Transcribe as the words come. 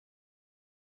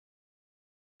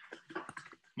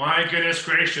My goodness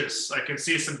gracious, I can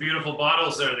see some beautiful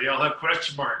bottles there. They all have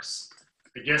question marks.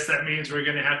 I guess that means we're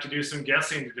going to have to do some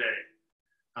guessing today.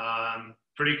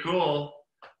 Pretty cool.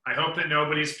 I hope that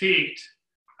nobody's peeked.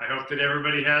 I hope that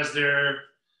everybody has their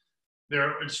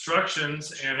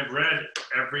instructions and have read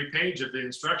every page of the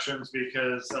instructions,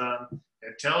 because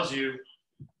it tells you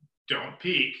don't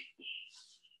peek.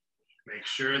 Make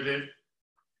sure that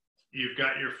you've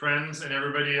got your friends and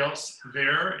everybody else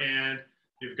there, and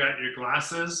you've got your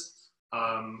glasses.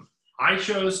 I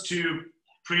chose to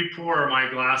pre-pour my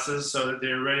glasses so that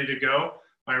they're ready to go.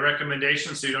 My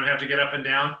recommendation, so you don't have to get up and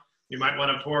down, you might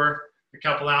want to pour a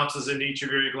couple ounces into each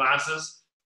of your glasses.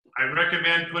 I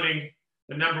recommend putting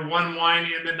the number one wine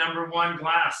in the number one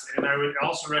glass. And I would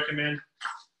also recommend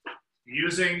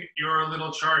using your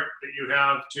little chart that you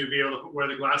have to be able to put where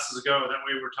the glasses go. That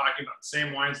way we're talking about the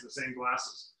same wines in the same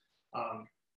glasses.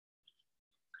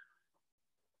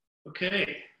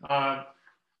 Okay.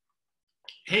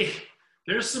 Hey,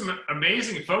 there's some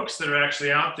amazing folks that are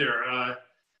actually out there.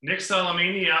 Nick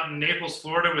Salamini out in Naples,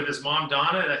 Florida with his mom,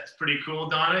 Donna. That's pretty cool,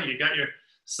 Donna. You got your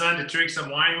son to drink some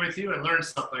wine with you and learn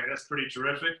something. That's pretty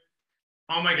terrific.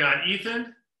 Oh my God,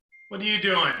 Ethan, what are you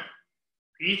doing?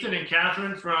 Ethan and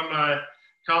Catherine from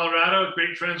Colorado,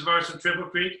 great friends of ours from Triple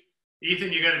Creek.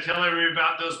 Ethan, you got to tell everybody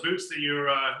about those boots that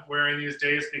you're wearing these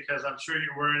days, because I'm sure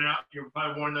you're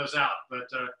probably worn those out. But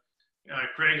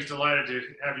Craig's delighted to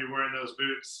have you wearing those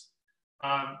boots.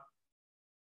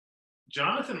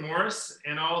 Jonathan Morris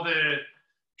and all the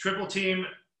Triple Team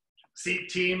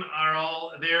team are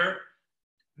all there.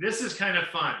 This is kind of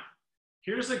fun.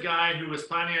 Here's a guy who was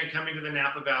planning on coming to the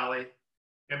Napa Valley,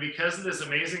 and because of this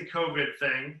amazing COVID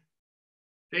thing,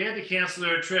 they had to cancel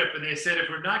their trip. And they said, if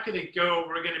we're not going to go,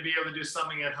 we're going to be able to do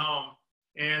something at home.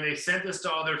 And they sent this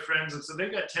to all their friends. And so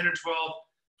they've got 10 or 12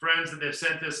 friends that they've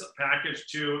sent this package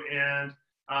to. And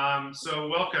so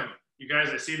welcome, you guys.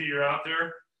 I see that you're out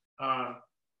there.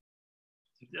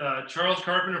 Charles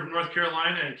Carpenter from North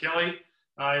Carolina and Kelly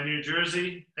in New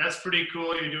Jersey. That's pretty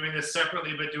cool. You're doing this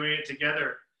separately, but doing it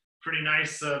together. Pretty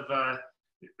nice of the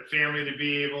family to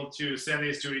be able to send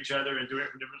these to each other and do it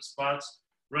from different spots.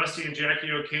 Rusty and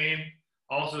Jackie O'Kane,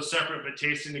 also separate but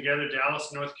tasting together,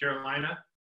 Dallas, North Carolina.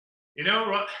 You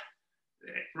know,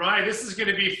 Ryan, this is going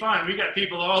to be fun. We got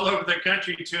people all over the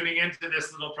country tuning into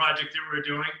this little project that we're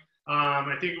doing.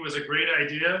 I think it was a great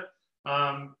idea.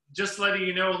 Just letting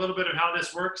you know a little bit of how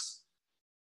this works.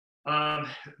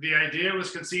 The idea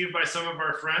was conceived by some of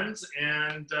our friends,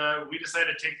 and we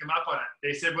decided to take them up on it.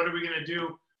 They said, what are we going to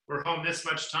do? We're home this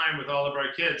much time with all of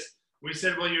our kids. We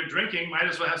said, well, you're drinking, might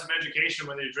as well have some education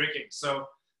when you're drinking. So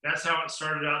that's how it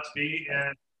started out to be,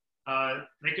 and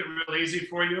make it real easy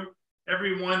for you.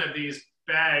 Every one of these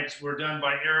bags were done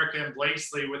by Erica and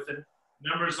Blakesley with the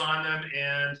numbers on them,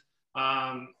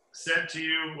 and sent to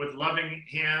you with loving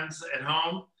hands at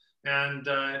home. And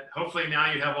hopefully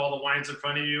now you have all the wines in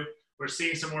front of you. We're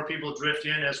seeing some more people drift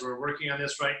in as we're working on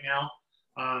this right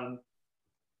now.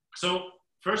 So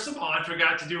first of all, I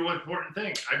forgot to do one important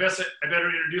thing. I better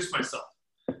introduce myself.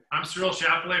 I'm Cyril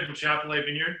Chappellet from Chappellet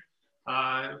Vineyard.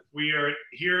 We are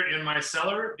here in my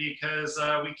cellar because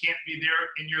we can't be there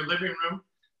in your living room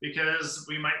because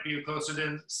we might be closer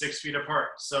than 6 feet apart.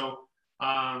 So,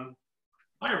 hi,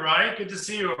 Rye. Good to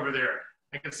see you over there.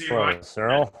 I can see you, Rye.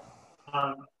 Cyril.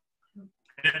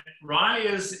 And Rye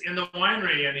is in the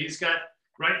winery, and he's got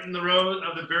right in the row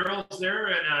of the barrels there,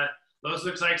 and those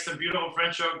looks like some beautiful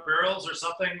French oak barrels or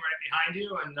something right behind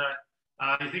you. And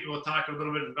I think we'll talk a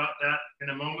little bit about that in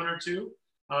a moment or two.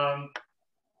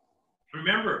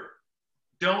 Remember,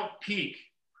 don't peek.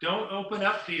 Don't open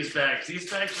up these bags. These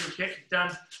bags are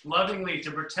done lovingly to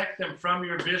protect them from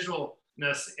your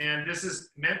visualness. And this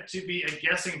is meant to be a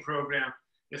guessing program.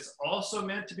 It's also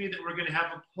meant to be that we're going to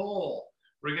have a poll.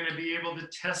 We're going to be able to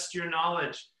test your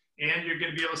knowledge, and you're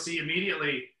going to be able to see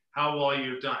immediately how well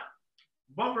you've done.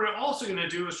 What we're also going to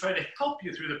do is try to help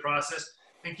you through the process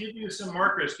and give you some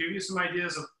markers, give you some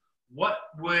ideas of what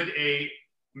would a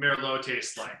Merlot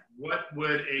taste like, what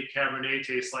would a Cabernet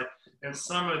taste like, and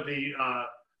some of the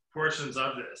portions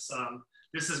of this.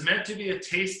 This is meant to be a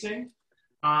tasting.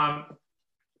 I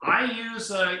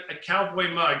use a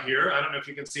cowboy mug here. I don't know if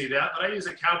you can see that, but I use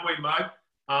a cowboy mug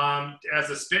as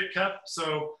a spit cup.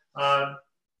 So,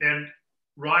 and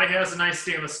Rye has a nice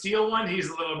stainless steel one. He's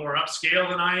a little more upscale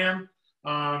than I am.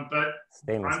 But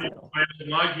Stainless I'm steel. using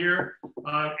my mug here.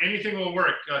 Anything will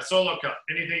work. A solo cup,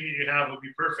 anything that you have will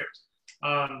be perfect.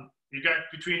 You've got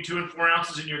between 2 and 4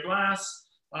 ounces in your glass.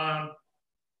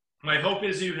 My hope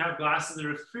is you have glasses that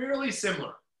are fairly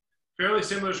similar. Fairly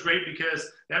similar is great because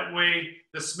that way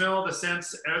the smell, the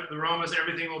scents, the aromas,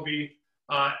 everything will be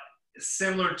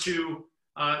similar to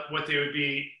what they would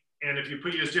be. And if you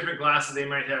use different glasses, they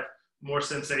might have more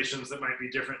sensations that might be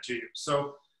different to you.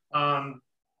 So a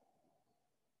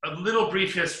little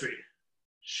brief history.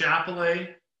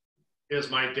 Chappellet was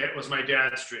my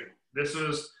dad's dream. This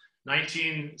was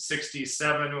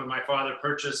 1967 when my father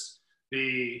purchased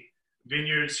the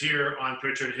vineyards here on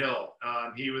Pritchard Hill.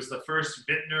 He was the first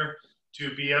vintner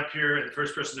to be up here and the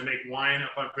first person to make wine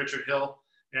up on Pritchard Hill.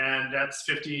 And that's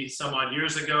 50 some odd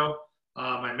years ago.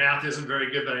 My math isn't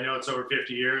very good, but I know it's over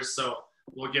 50 years, so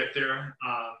we'll get there.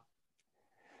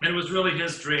 And it was really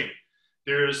his dream.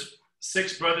 There's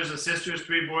 6 brothers and sisters,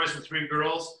 3 boys and 3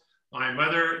 girls. My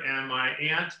mother and my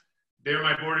aunt, they're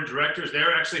my board of directors.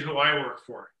 They're actually who I work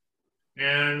for.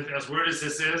 And as weird as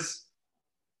this is,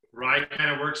 Rye kind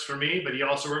of works for me, but he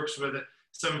also works with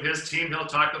some of his team. He'll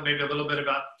talk maybe a little bit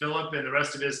about Philip and the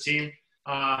rest of his team,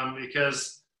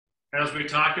 because as we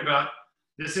talk about,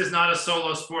 this is not a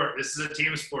solo sport. This is a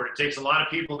team sport. It takes a lot of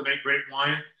people to make great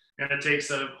wine, and it takes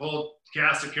a whole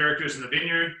cast of characters in the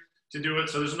vineyard to do it.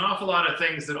 So there's an awful lot of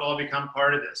things that all become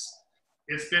part of this.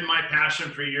 It's been my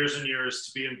passion for years and years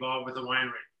to be involved with the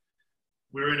winery.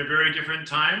 We're in a very different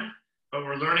time, but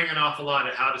we're learning an awful lot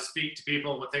of how to speak to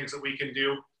people, what things that we can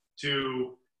do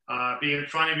to be in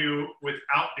front of you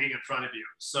without being in front of you.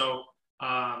 So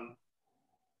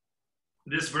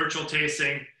this virtual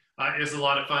tasting is a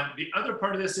lot of fun. The other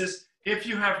part of this is, if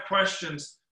you have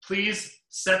questions, please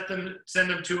send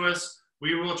them to us.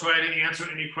 We will try to answer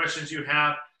any questions you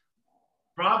have.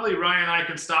 Probably Ryan and I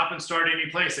can stop and start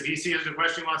any place. If he sees a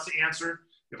question he wants to answer,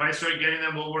 if I start getting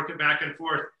them, we'll work it back and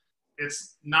forth.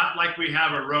 It's not like we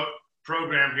have a rote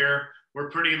program here. We're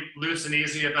pretty loose and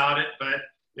easy about it, but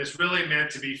it's really meant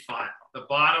to be fun. The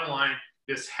bottom line,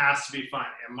 this has to be fun.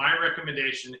 And my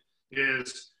recommendation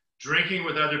is drinking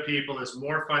with other people is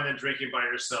more fun than drinking by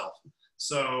yourself.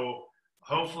 So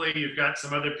hopefully you've got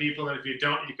some other people, and if you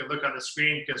don't, you can look on the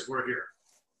screen because we're here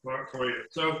for you.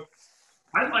 So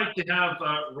I'd like to have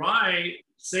Rye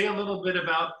say a little bit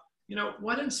about,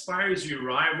 what inspires you,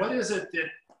 Rye? What is it that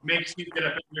makes you get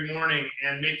up every morning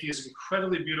and make these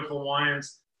incredibly beautiful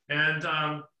wines? And,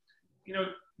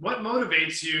 what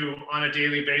motivates you on a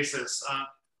daily basis?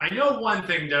 I know one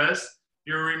thing does.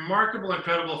 You're a remarkable,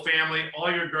 incredible family,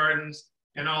 all your gardens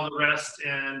and all the rest.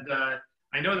 And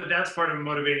I know that that's part of a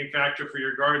motivating factor for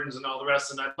your gardens and all the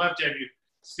rest. And I'd love to have you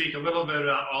speak a little bit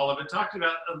about all of it. Talk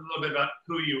about a little bit about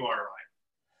who you are, Rye.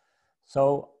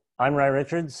 So I'm Rye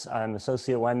Richards. I'm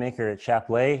associate winemaker at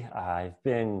Chappellet. I've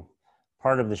been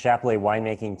part of the Chappellet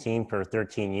winemaking team for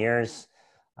 13 years.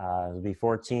 It'll be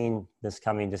 14 this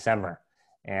coming December.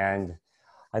 And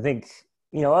I think,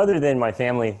 other than my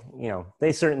family,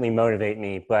 they certainly motivate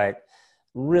me, but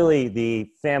really the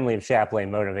family of Chappellet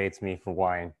motivates me for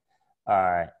wine.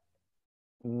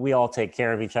 We all take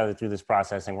care of each other through this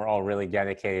process, and we're all really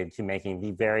dedicated to making the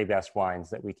very best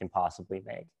wines that we can possibly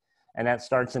make. And that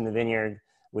starts in the vineyard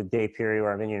with Dave Peary,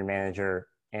 our vineyard manager,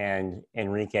 and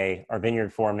Enrique, our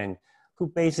vineyard foreman, who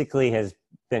basically has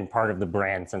been part of the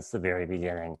brand since the very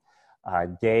beginning.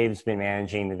 Dave's been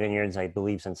managing the vineyards, I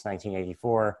believe, since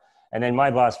 1984. And then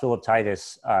my boss, Philip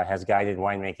Titus, has guided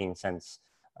winemaking since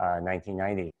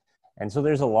 1990. And so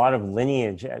there's a lot of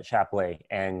lineage at Chappellet,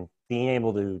 and being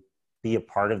able to be a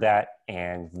part of that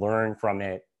and learn from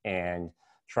it and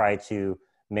try to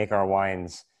make our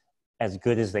wines as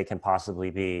good as they can possibly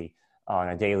be on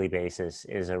a daily basis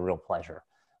is a real pleasure.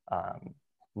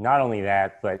 Not only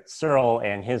that, but Cyril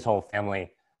and his whole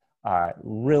family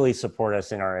really support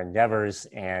us in our endeavors,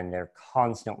 and they're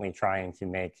constantly trying to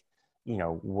make,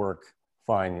 work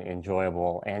fun,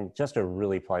 enjoyable, and just a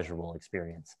really pleasurable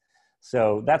experience.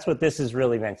 So that's what this is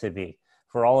really meant to be.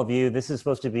 For all of you, this is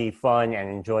supposed to be fun and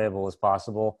enjoyable as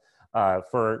possible.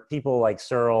 For people like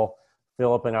Cyril,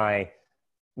 Philip, and I,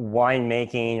 wine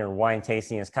making or wine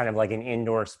tasting is kind of like an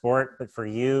indoor sport, but for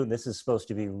you, this is supposed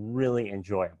to be really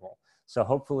enjoyable. So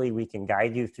hopefully we can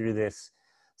guide you through this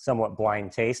somewhat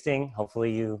blind tasting.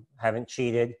 Hopefully you haven't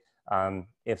cheated.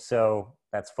 If so,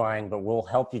 that's fine, but we'll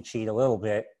help you cheat a little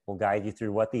bit. We'll guide you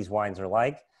through what these wines are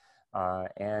like,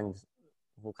 and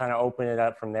we'll kind of open it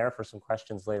up from there for some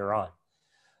questions later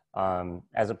on.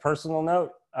 As a personal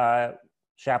note,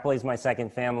 Chappellet is my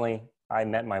second family. I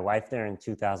met my wife there in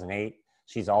 2008.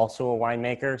 She's also a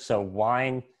winemaker, so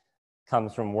wine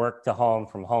comes from work to home,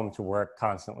 from home to work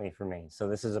constantly for me. So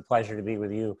this is a pleasure to be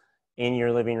with you in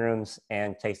your living rooms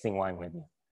and tasting wine with you.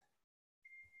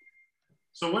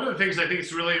 So one of the things I think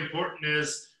is really important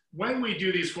is when we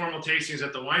do these formal tastings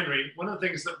at the winery, one of the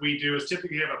things that we do is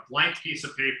typically have a blank piece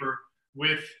of paper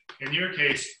with, in your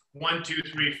case, 1, 2,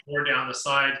 3, 4 down the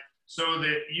side, so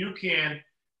that you can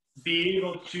be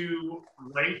able to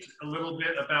write a little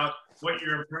bit about what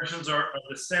your impressions are of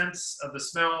the sense, of the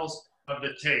smells, of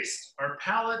the taste. Our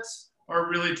palates are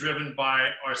really driven by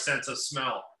our sense of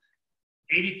smell.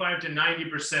 85 to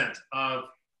 90% of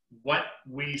what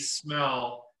we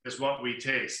smell is what we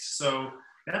taste. So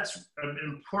that's an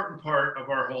important part of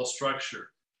our whole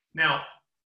structure. Now,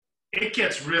 it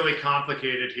gets really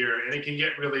complicated here and it can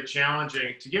get really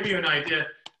challenging. To give you an idea,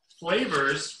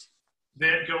 flavors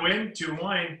that go into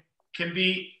wine can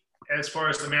be, as far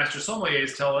as the master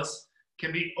sommeliers tell us,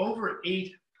 can be over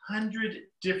 800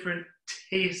 different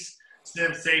taste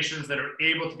sensations that are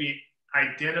able to be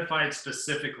identified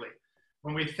specifically.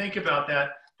 When we think about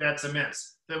that, that's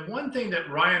immense. The one thing that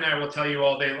Ryan and I will tell you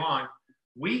all day long,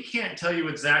 we can't tell you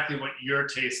exactly what you're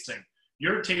tasting.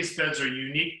 Your taste buds are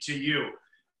unique to you.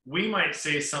 We might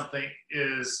say something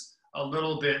is a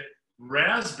little bit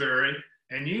raspberry,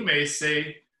 and you may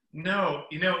say, no,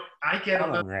 I get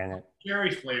a little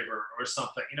cherry flavor or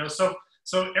something,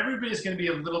 so everybody's going to be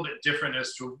a little bit different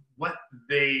as to what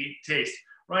they taste.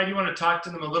 Ryan, you want to talk to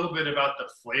them a little bit about the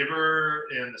flavor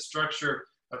and the structure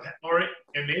of,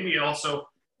 and maybe also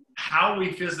how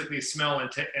we physically smell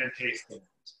and taste things.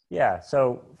 Yeah,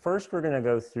 so first we're going to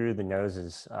go through the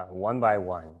noses one by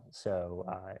one. So,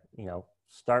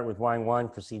 start with wine 1,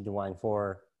 proceed to wine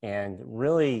 4, and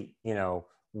really,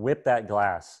 whip that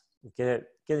glass, get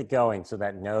it going so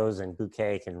that nose and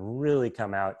bouquet can really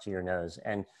come out to your nose.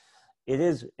 And it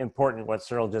is important, what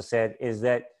Cyril just said, is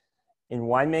that in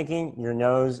winemaking, your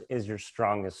nose is your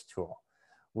strongest tool.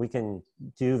 We can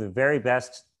do the very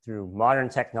best through modern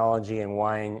technology in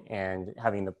wine and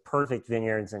having the perfect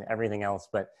vineyards and everything else.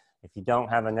 But if you don't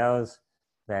have a nose,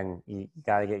 then you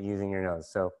got to get using your nose.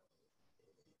 So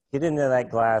get into that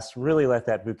glass, really let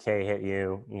that bouquet hit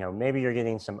you. Maybe you're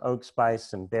getting some oak spice,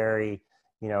 some berry,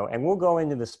 and we'll go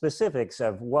into the specifics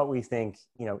of what we think,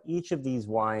 each of these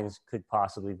wines could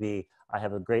possibly be. I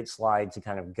have a great slide to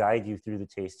kind of guide you through the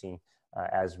tasting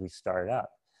as we start up.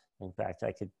 In fact,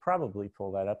 I could probably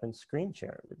pull that up and screen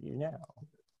share it with you now.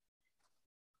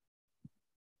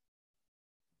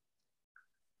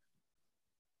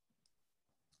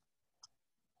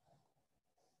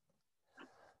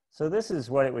 So this is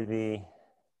what it would be.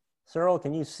 Cyril,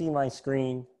 can you see my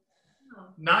screen?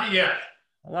 Not yet.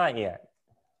 Not yet.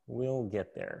 We'll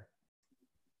get there.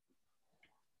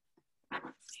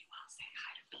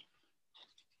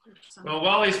 Well,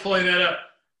 while he's pulling that up,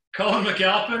 Cullen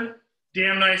McAlpin,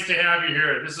 damn nice to have you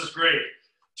here. This is great.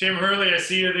 Tim Hurley, I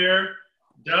see you there.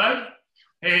 Doug,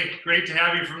 hey, great to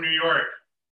have you from New York.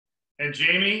 And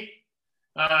Jamie,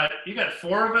 you got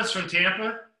 4 of us from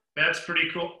Tampa. That's pretty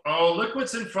cool. Oh, look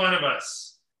what's in front of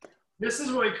us. This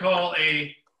is what we call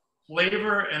a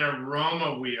flavor and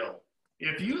aroma wheel.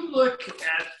 If you look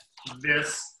at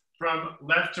this from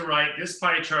left to right, this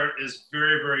pie chart is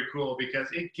very, very cool because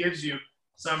it gives you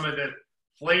some of the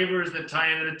flavors that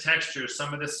tie into the texture,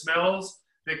 some of the smells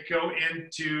that go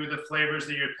into the flavors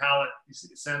that your palate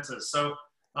senses. So,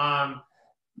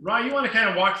 Ryan, you want to kind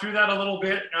of walk through that a little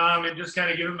bit and just kind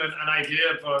of give them an idea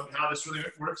of how this really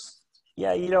works?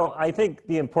 Yeah, I think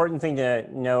the important thing to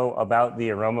know about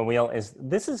the aroma wheel is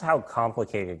this is how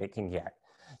complicated it can get.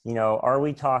 Are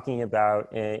we talking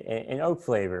about an oak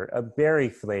flavor, a berry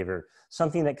flavor,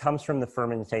 something that comes from the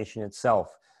fermentation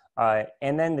itself?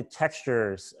 And then the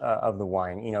textures of the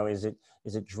wine, is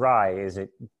it dry? Is it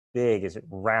big? Is it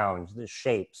round? The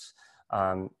shapes.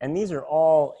 And these are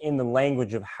all in the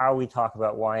language of how we talk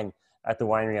about wine at the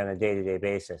winery on a day-to-day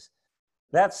basis.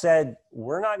 That said,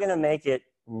 we're not going to make it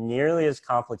nearly as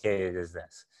complicated as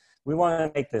this. We want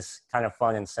to make this kind of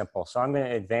fun and simple. So I'm going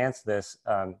to advance this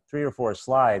 3 or 4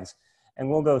 slides, and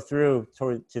we'll go through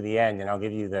to the end, and I'll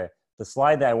give you the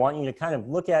slide that I want you to kind of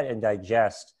look at and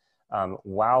digest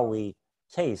while we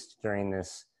taste during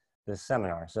this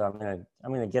seminar. So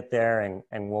I'm gonna get there,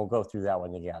 and we'll go through that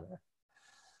one together.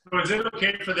 So is it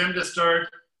okay for them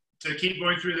to keep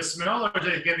going through the smell, or are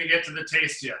they going to get to the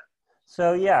taste yet?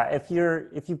 So yeah, if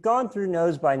you've gone through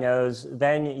nose by nose,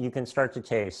 then you can start to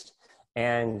taste.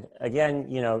 And again,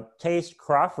 taste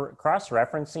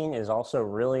cross-referencing is also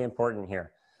really important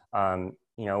here.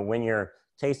 When you're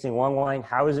tasting one wine,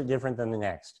 how is it different than the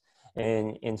next?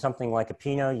 In something like a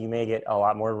Pinot, you may get a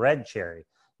lot more red cherry.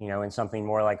 In something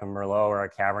more like a Merlot or a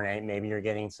Cabernet, maybe you're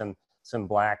getting some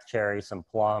black cherry, some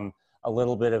plum, a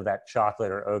little bit of that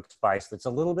chocolate or oak spice that's a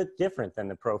little bit different than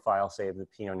the profile, say, of the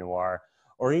Pinot Noir,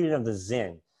 or even of the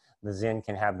Zin. The Zin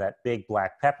can have that big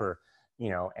black pepper,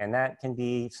 and that can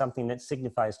be something that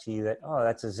signifies to you that, oh,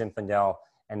 that's a Zinfandel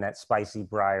and that spicy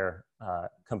briar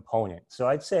component. So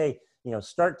I'd say,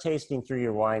 start tasting through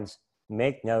your wines,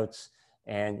 make notes,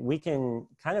 And we can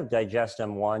kind of digest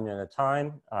them one at a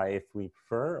time if we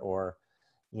prefer, or,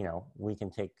 you know, we can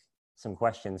take some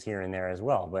questions here and there as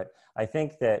well. But I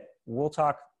think that we'll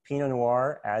talk Pinot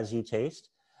Noir as you taste,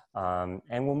 and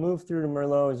we'll move through to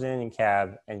Merlot, Zin, and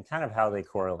Cab, and kind of how they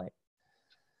correlate.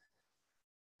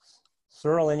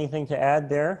 Cyril, anything to add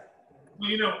there? Well,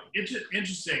 you know, it's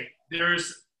interesting.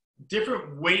 There's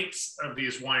different weights of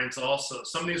these wines also.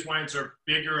 Some of these wines are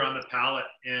bigger on the palate,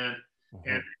 and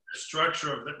and the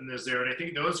structure of them is there. And I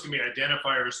think those can be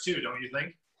identifiers too, don't you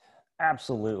think?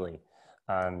 Absolutely.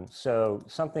 So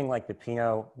something like the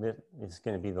Pinot is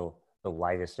going to be the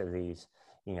lightest of these,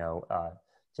 you know,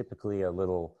 typically a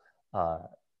little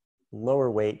lower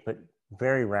weight, but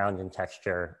very round in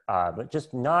texture, but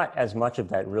just not as much of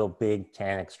that real big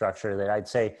tannic structure that I'd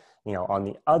say, you know, on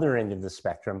the other end of the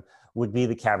spectrum would be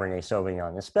the Cabernet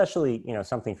Sauvignon, especially, you know,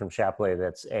 something from Chappellet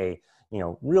that's a, you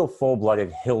know, real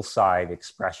full-blooded hillside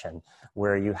expression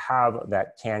where you have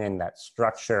that tannin, that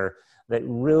structure that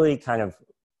really kind of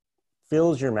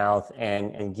fills your mouth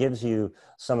and gives you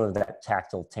some of that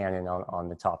tactile tannin on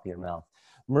the top of your mouth.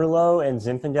 Merlot and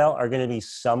Zinfandel are going to be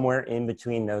somewhere in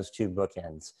between those two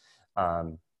bookends.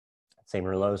 I'd say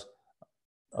Merlot's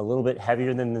a little bit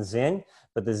heavier than the Zin,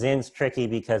 but the Zin's tricky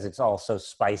because it's all so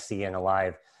spicy and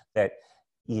alive that,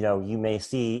 you know, you may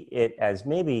see it as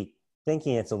maybe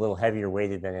thinking it's a little heavier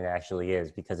weighted than it actually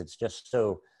is because it's just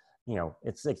so, you know,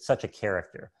 it's like such a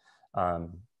character.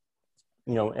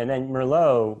 You know, and then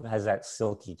Merlot has that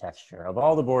silky texture. Of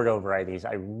all the Bordeaux varieties,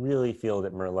 I really feel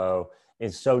that Merlot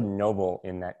is so noble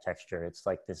in that texture. It's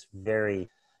like this very,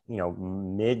 you know,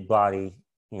 mid-body,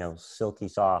 you know, silky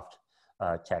soft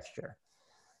texture.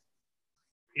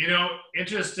 You know,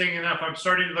 interesting enough, I'm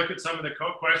starting to look at some of the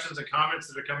questions and comments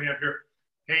that are coming up here.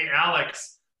 Hey,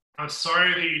 Alex, I'm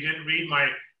sorry that you didn't read my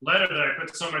letter that I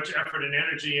put so much effort and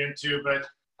energy into, but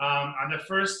on the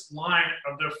first line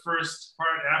of the first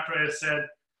part, after I said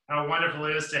how wonderful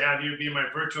it is to have you be my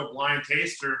virtual blind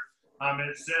taster,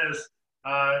 it says,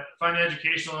 fun,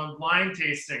 educational, and blind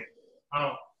tasting.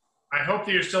 Oh, I hope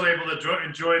that you're still able to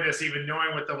enjoy this, even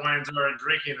knowing what the wines are and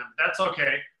drinking them. That's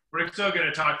okay. We're still going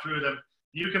to talk through them.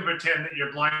 You can pretend that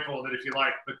you're blindfolded if you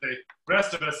like, but the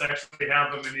rest of us actually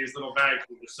have them in these little bags.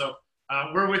 So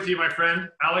we're with you, my friend.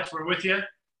 Alex, we're with you.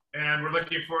 And we're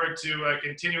looking forward to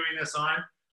continuing this on.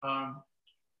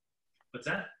 What's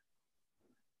that?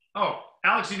 Oh,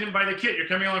 Alex, you didn't buy the kit. You're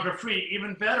coming along for free.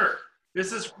 Even better.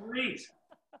 This is great.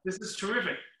 This is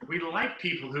terrific. We like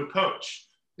people who poach.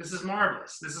 This is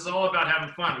marvelous. This is all about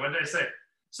having fun. What did I say?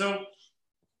 So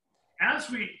as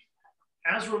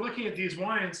we're looking at these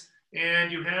wines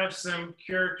and you have some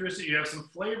characteristics, you have some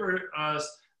flavor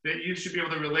that you should be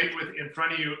able to relate with in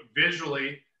front of you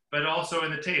visually, but also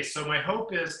in the taste. So my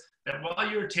hope is that while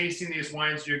you're tasting these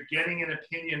wines, you're getting an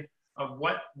opinion of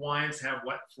what wines have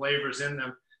what flavors in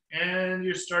them. And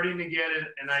you're starting to get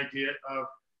an idea of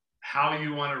how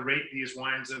you want to rate these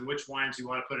wines and which wines you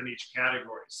want to put in each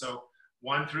category. So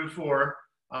 1 through 4,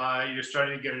 you're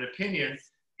starting to get an opinion.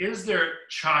 Is there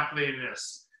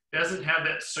chocolatiness? Does it have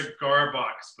that cigar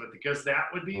box? But because that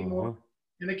would be more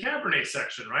in the Cabernet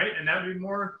section, right? And that would be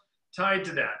more tied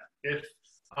to that. If,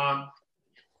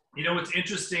 you know, what's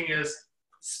interesting is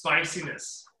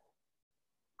spiciness.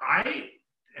 I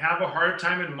have a hard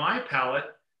time in my palate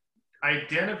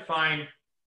identifying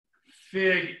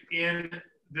fig in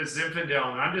the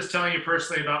Zinfandel. And I'm just telling you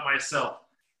personally about myself.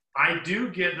 I do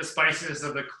get the spiciness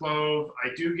of the clove. I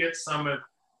do get some of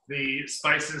the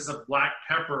spices of black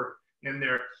pepper in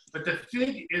there. But the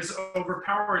fig is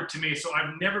overpowered to me, so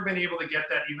I've never been able to get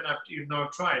that even though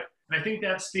I've tried. And I think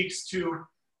that speaks to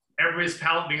everybody's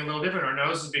palate being a little different, our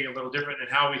noses being a little different, and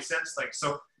how we sense things.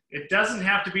 So it doesn't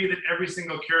have to be that every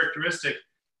single characteristic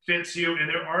fits you. And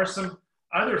there are some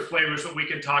other flavors that we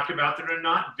can talk about that are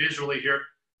not visually here.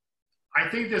 I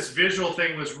think this visual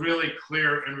thing was really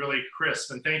clear and really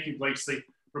crisp. And thank you, Blakesley,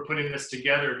 for putting this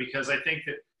together, because I think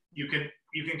that you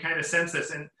can kind of sense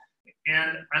this.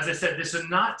 And as I said, this is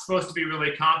not supposed to be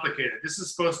really complicated. This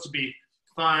is supposed to be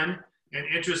fun and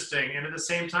interesting. And at the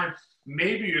same time,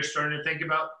 maybe you're starting to think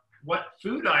about what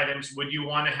food items would you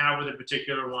want to have with a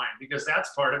particular wine, because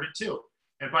that's part of it too.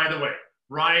 And by the way,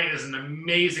 Ryan is an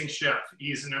amazing chef.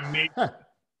 He's an amazing,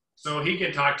 so he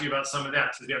can talk to you about some of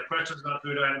that. So if you have questions about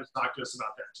food items, talk to us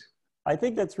about that too. I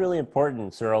think that's really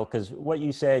important, Cyril, because what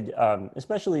you said,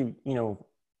 especially, you know,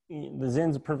 the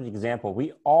Zin's a perfect example.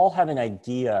 We all have an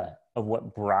idea of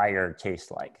what briar tastes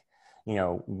like, you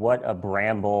know, what a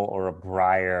bramble or a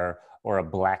briar or a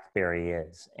blackberry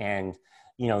is. And,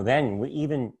 then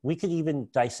we could even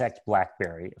dissect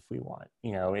blackberry if we want.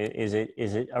 Is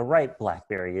it a ripe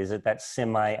blackberry? Is it that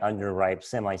semi-underripe,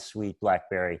 semi-sweet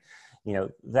blackberry?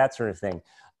 That sort of thing.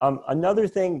 Another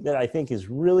thing that I think is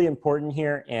really important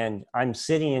here, and I'm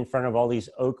sitting in front of all these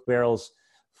oak barrels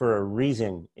for a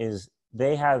reason, is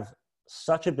they have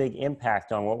such a big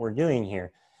impact on what we're doing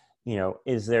here.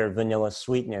 Is there vanilla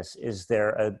sweetness? Is there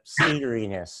a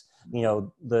cedariness?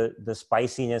 The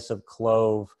spiciness of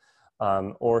clove,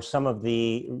 or some of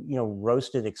the,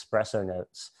 roasted espresso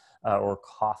notes, or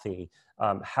coffee.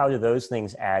 How do those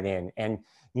things add in? And,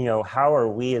 how are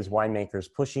we as winemakers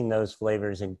pushing those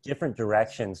flavors in different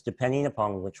directions depending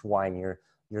upon which wine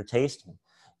you're tasting?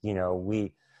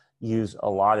 We use a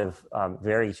lot of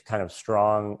very kind of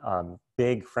strong,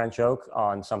 big French oak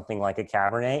on something like a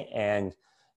Cabernet, and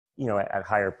at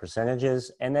higher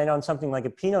percentages. And then on something like a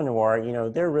Pinot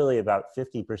Noir, they're really about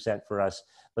 50% for us,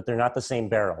 but they're not the same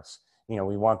barrels.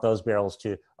 We want those barrels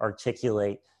to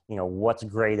articulate, what's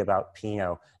great about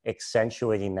Pinot,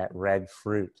 accentuating that red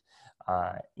fruit.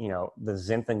 The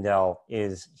Zinfandel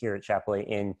is here at Chappellet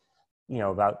in,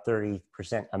 about 30%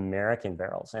 American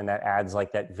barrels. And that adds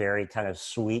like that very kind of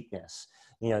sweetness,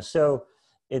 so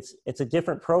it's a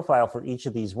different profile for each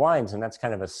of these wines. And that's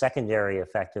kind of a secondary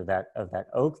effect of that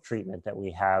oak treatment that we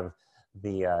have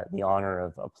the honor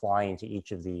of applying to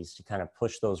each of these to kind of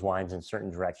push those wines in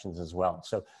certain directions as well.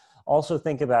 So also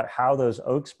think about how those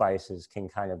oak spices can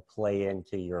kind of play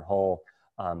into your whole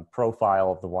profile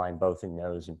of the wine, both in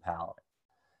nose and palate.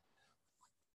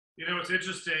 It's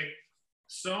interesting.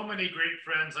 So many great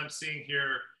friends I'm seeing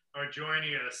here are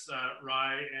joining us,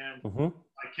 Rye and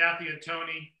Kathy and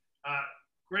Tony.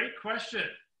 Great question.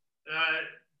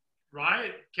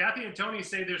 Rye, Kathy and Tony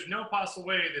say there's no possible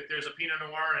way that there's a Pinot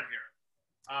Noir in here.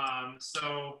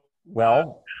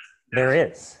 Well, there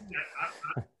is.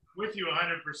 I'm with you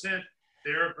 100%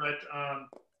 there, but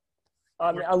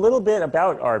a little bit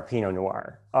about our Pinot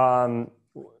Noir.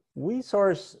 We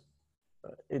source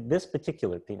this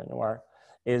particular Pinot Noir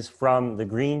is from the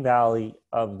Green Valley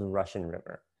of the Russian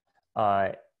River.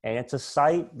 And it's a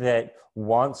site that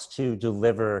wants to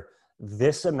deliver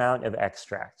this amount of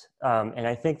extract. And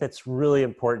I think that's really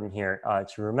important here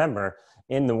to remember.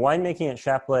 In the winemaking at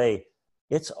Chappellet,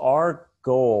 it's our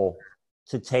goal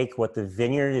to take what the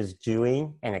vineyard is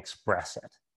doing and express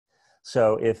it.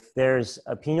 So if there's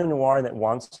a Pinot Noir that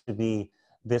wants to be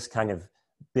this kind of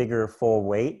bigger, full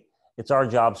weight, it's our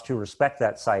jobs to respect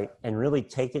that site and really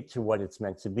take it to what it's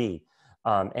meant to be.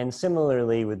 And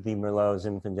similarly with the Merlot,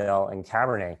 Zinfandel, and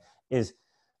Cabernet, is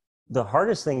the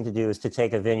hardest thing to do is to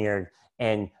take a vineyard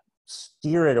and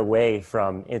steer it away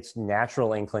from its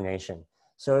natural inclination.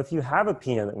 So if you have a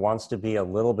Pinot that wants to be a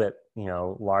little bit,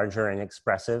 larger and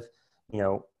expressive,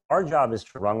 our job is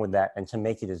to run with that and to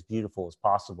make it as beautiful as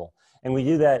possible. And we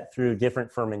do that through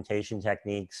different fermentation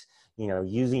techniques,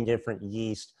 using different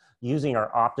yeast, using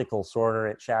our optical sorter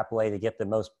at Chappellet to get the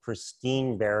most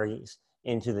pristine berries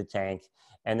into the tank,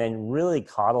 and then really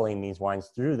coddling these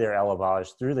wines through their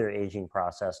élevage, through their aging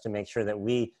process, to make sure that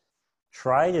we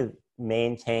try to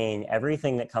maintain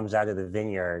everything that comes out of the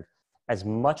vineyard as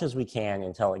much as we can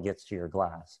until it gets to your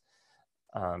glass.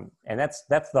 And that's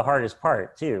the hardest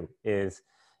part too, is,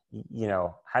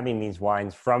 having these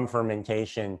wines from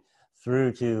fermentation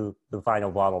through to the final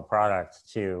bottle product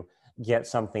to get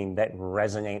something that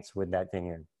resonates with that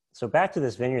vineyard. So back to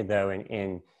this vineyard though,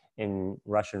 in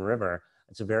Russian River,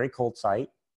 it's a very cold site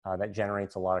that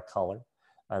generates a lot of color,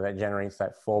 that generates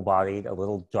that full-bodied, a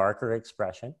little darker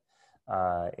expression.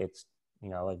 It's,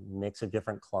 a mix of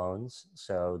different clones.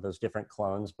 So those different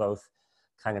clones both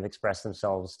kind of express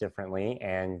themselves differently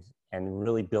and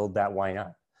really build that wine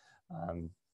up.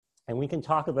 And we can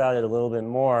talk about it a little bit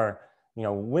more.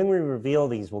 When we reveal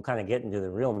these, we'll kind of get into the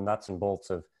real nuts and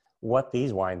bolts of what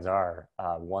these wines are,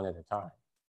 one at a time.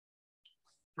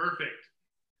 Perfect.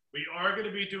 We are going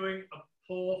to be doing a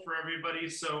poll for everybody,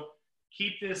 so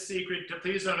keep this secret.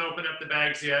 Please don't open up the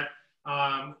bags yet.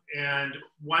 And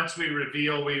once we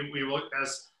reveal, we will,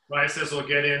 as Rye says, we'll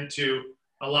get into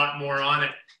a lot more on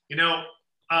it.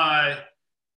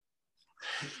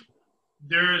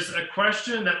 There's a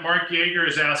question that Mark Yeager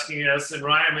is asking us, and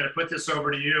Rye, I'm going to put this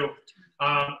over to you.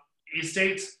 He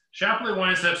states, Chappellet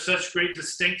wines have such great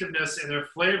distinctiveness in their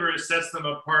flavor, it sets them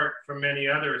apart from many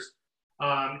others.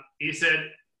 He said,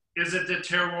 is it the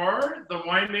terroir, the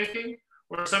winemaking,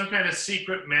 or some kind of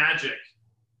secret magic?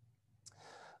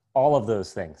 All of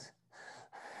those things.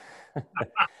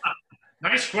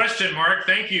 Nice question, Mark.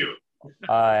 Thank you.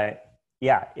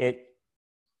 Yeah,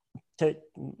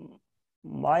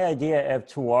 my idea of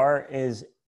terroir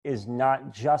is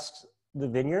not just the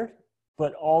vineyard.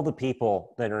 but all the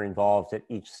people that are involved at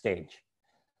each stage.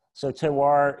 So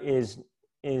terroir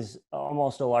is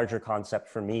almost a larger concept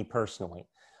for me personally,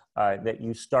 that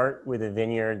you start with a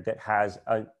vineyard that has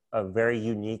a very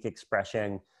unique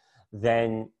expression.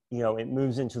 Then, it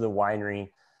moves into the winery.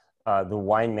 The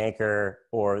winemaker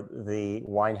or the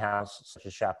wine house, such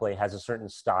as Chappellet, has a certain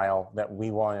style that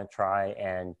we want to try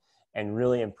and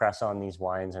really impress on these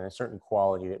wines, and a certain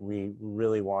quality that we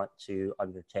really want to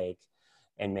undertake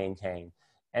and maintain.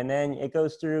 And then it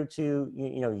goes through to,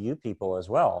 you people as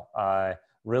well,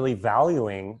 really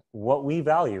valuing what we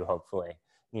value, hopefully,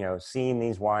 seeing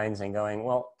these wines and going,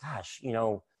 well, gosh,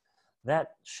 that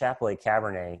Chappellet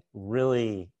Cabernet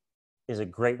really is a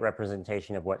great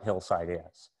representation of what Hillside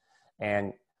is.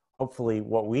 And hopefully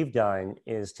what we've done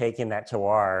is taken that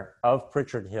terroir of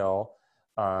Pritchard Hill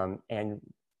and,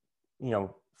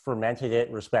 fermented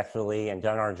it respectfully and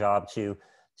done our job to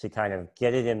kind of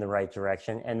get it in the right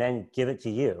direction and then give it to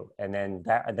you. And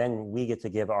then we get to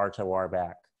give our terroir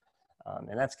back.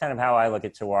 And that's kind of how I look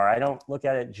at terroir. I don't look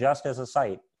at it just as a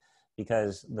site,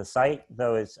 because the site,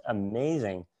 though, is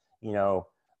amazing.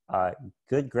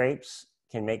 Good grapes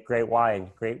can make great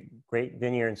wine. Great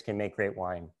vineyards can make great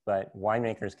wine, but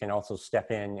winemakers can also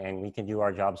step in and we can do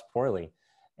our jobs poorly,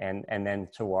 and then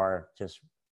terroir just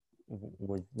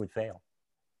would fail.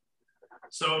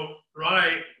 So,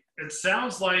 Rye, it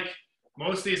sounds like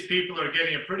most of these people are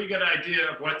getting a pretty good idea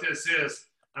of what this is.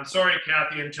 I'm sorry,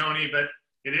 Kathy and Tony, but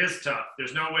it is tough.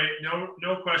 There's no way,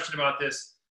 no question about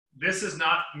this. This is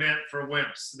not meant for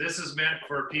wimps. This is meant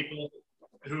for people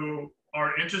who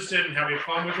are interested in having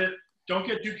fun with it. Don't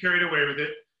get too carried away with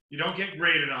it. You don't get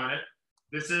graded on it.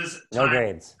 This is no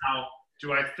grades. Now,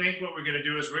 I think what we're going to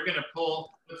do is we're going to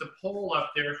put the poll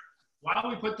up there. While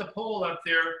we put the poll up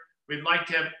there, we'd like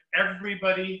to have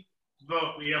everybody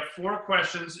vote. We have 4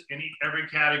 questions in every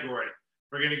category.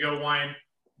 We're going to go wine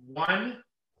 1.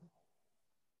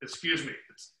 Excuse me.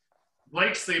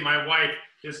 Blakesley, my wife,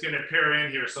 is going to pair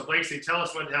in here. So Blakesley, tell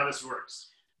us how this works.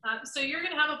 So you're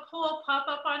going to have a poll pop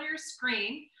up on your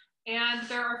screen. And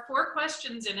there are 4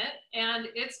 questions in it, and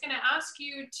it's going to ask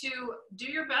you to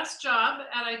do your best job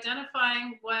at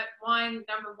identifying what wine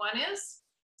number 1 is,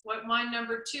 what wine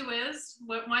number 2 is,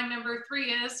 what wine number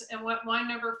 3 is, and what wine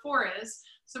number 4 is.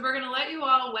 So we're going to let you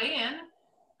all weigh in,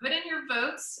 put in your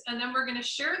votes, and then we're going to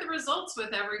share the results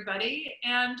with everybody.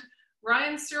 And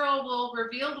Ryan Cyril will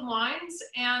reveal the wines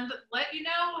and let you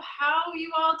know how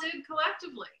you all did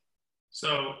collectively.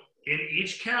 So in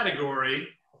each category,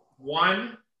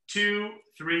 1, 2,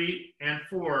 3, and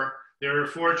 4, there are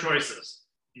 4 choices.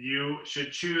 You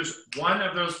should choose one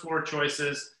of those 4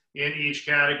 choices in each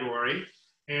category.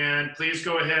 And please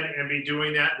go ahead and be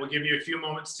doing that. We'll give you a few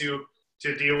moments to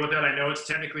deal with that. I know it's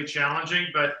technically challenging,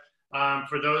 but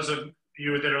for those of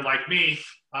you that are like me,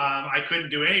 I couldn't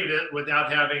do any of it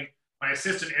without having my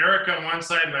assistant Erica on one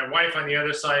side and my wife on the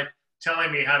other side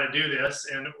telling me how to do this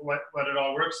and what it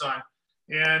all works on.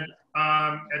 And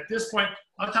at this point,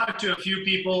 I'll talk to a few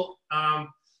people.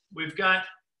 We've got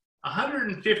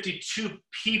 152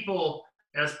 people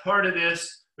as part of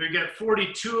this. We've got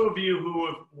 42 of you who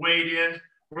have weighed in.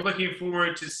 We're looking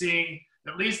forward to seeing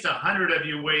at least 100 of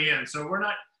you weigh in. So we're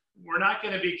not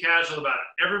going to be casual about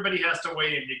it. Everybody has to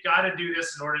weigh in. You got to do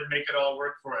this in order to make it all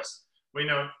work for us. We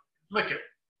know, look,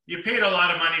 you paid a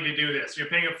lot of money to do this. You're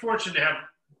paying a fortune to have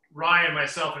Ryan and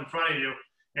myself in front of you.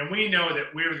 And we know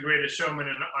that we're the greatest showman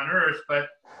on earth, but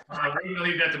we're going to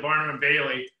leave that to Barnum and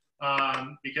Bailey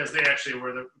because they actually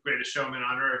were the greatest showmen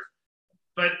on earth.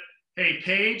 But hey,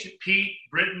 Paige, Pete,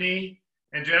 Brittany,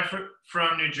 and Jeff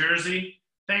from New Jersey,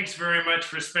 thanks very much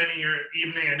for spending your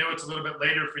evening. I know it's a little bit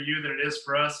later for you than it is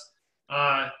for us.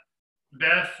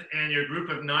 Beth and your group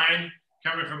of 9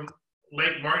 coming from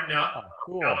Lake Martin,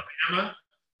 Alabama.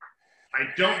 I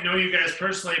don't know you guys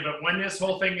personally, but when this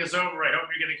whole thing is over, I hope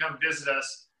you're going to come visit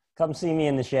us. Come see me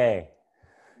in the Shea.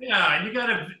 Yeah, you got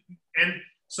to. And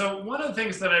so one of the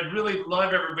things that I'd really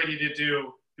love everybody to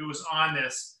do who's on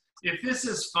this, if this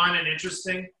is fun and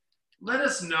interesting, let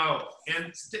us know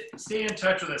and stay in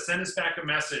touch with us. Send us back a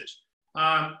message.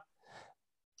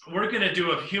 We're going to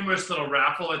do a humorous little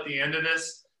raffle at the end of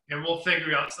this, and we'll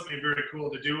figure out something very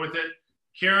cool to do with it.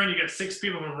 Karen, you got 6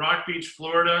 people from Rock Beach,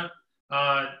 Florida.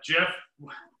 Jeff,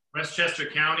 Westchester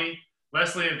County,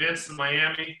 Leslie and Vince in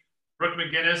Miami, Brooke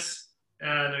McGinnis,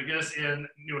 and I guess in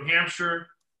New Hampshire,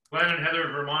 Glenn and Heather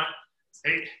in Vermont,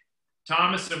 hey,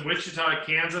 Thomas in Wichita,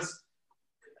 Kansas.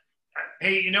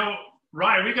 Hey,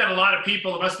 Ryan, we got a lot of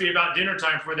people. It must be about dinner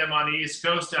time for them on the East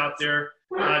Coast out there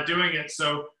doing it.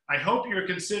 So I hope you're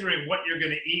considering what you're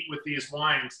going to eat with these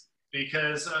wines,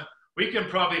 because we can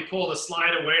probably pull the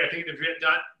slide away. I think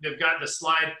they've got the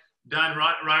slide done.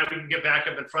 Right, we can get back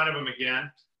up in front of him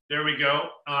again. There we go.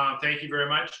 Thank you very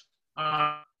much.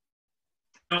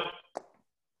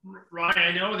 Ryan,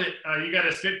 I know that you got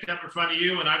a spit cup in front of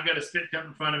you, and I've got a spit cup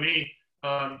in front of me.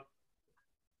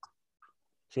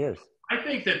 Cheers. I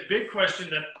think that big question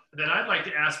that I'd like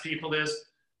to ask people is,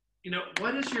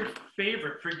 what is your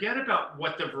favorite? Forget about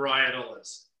what the varietal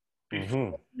is.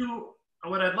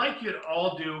 What I'd like you to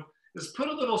all do is put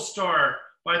a little star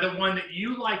by the one that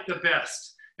you like the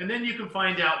best. And then you can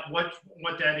find out what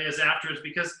that is afterwards,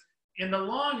 because in the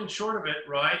long and short of it,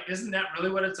 right, isn't that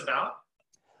really what it's about?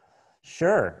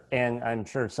 Sure. And I'm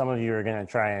sure some of you are going to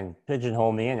try and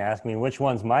pigeonhole me and ask me which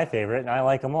one's my favorite, and I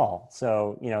like them all.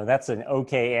 So, that's an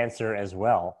okay answer as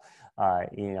well.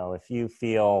 If you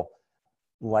feel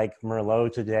like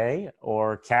Merlot today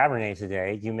or Cabernet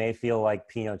today, you may feel like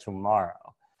Pinot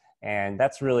tomorrow. And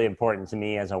that's really important to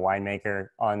me as a winemaker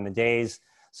on the days.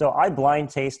 So I blind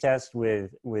taste test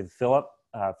with Philip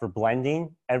for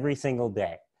blending every single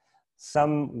day.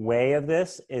 Some way of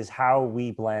this is how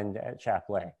we blend at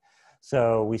Chappellet.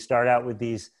 So we start out with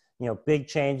these, big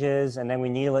changes, and then we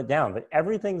needle it down. But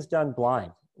everything's done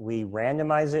blind. We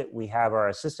randomize it. We have our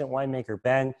assistant winemaker,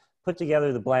 Ben, put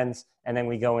together the blends, and then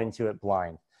we go into it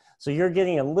blind. So you're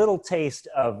getting a little taste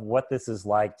of what this is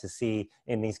like to see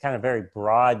in these kind of very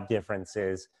broad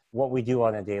differences, what we do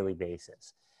on a daily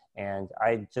basis. And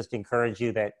I just encourage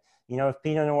you that, if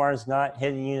Pinot Noir is not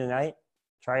hitting you tonight,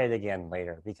 try it again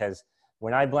later. Because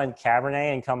when I blend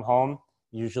Cabernet and come home,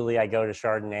 usually I go to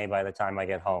Chardonnay by the time I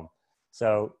get home.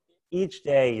 So each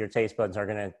day your taste buds are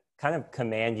going to kind of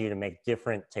command you to make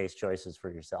different taste choices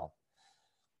for yourself.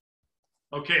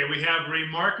 Okay, we have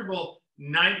remarkable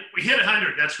we hit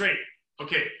 100. That's great.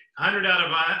 Okay, 100 out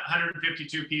of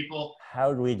 152 people.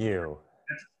 How'd we do?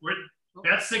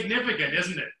 That's significant,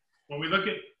 isn't it? When we look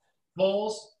at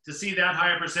polls, to see that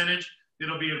higher percentage,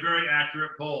 it'll be a very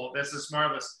accurate poll. This is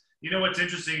marvelous. You know what's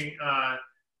interesting,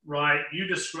 Rye, you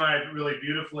described really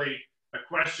beautifully a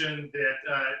question that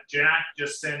Jack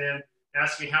just sent in,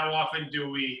 asking how often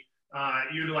do we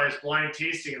utilize blind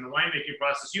tasting in the winemaking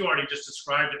process. You already just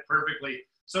described it perfectly.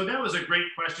 So that was a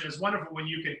great question. It's wonderful when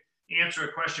you can answer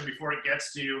a question before it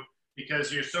gets to you,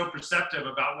 because you're so perceptive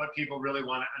about what people really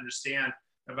want to understand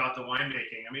about the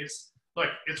winemaking. I mean, it's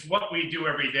what we do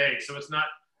every day, so it's not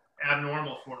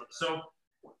abnormal for us. So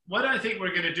what I think we're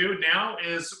going to do now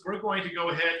is we're going to go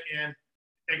ahead and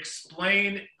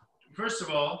explain, first of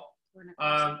all,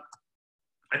 I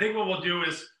think what we'll do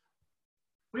is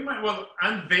we might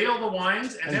unveil the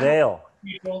wines, and then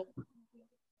people.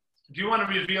 Do you want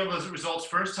to reveal those results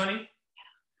first, honey?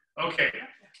 Okay.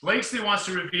 Blakesley wants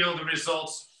to reveal the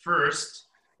results first.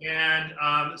 And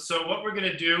so what we're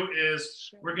going to do is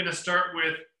we're going to start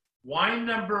with wine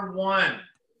number 1.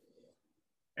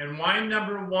 And wine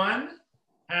number 1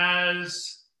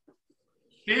 has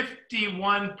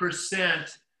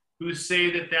 51% who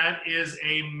say that is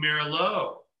a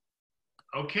Merlot.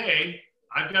 Okay.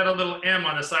 I've got a little M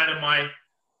on the side of mine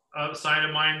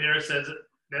there. It says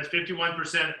that's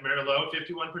 51% Merlot,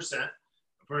 51%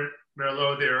 for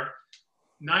Merlot there.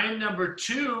 Number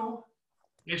 2,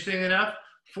 interesting enough,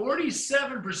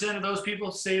 47% of those people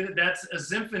say that's a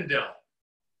Zinfandel.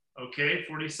 Okay,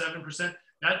 47%.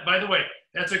 That, by the way,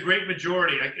 that's a great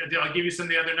majority. I'll give you some of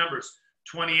the other numbers.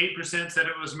 28% said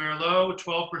it was Merlot,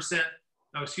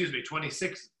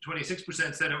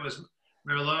 26% said it was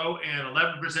Merlot, and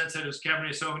 11% said it was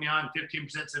Cabernet Sauvignon, and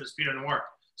 15% said it was Pinot Noir.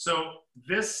 So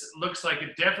this looks like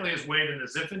it definitely is weighed in the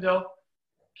Zinfandel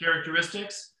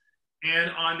characteristics. And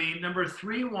on the number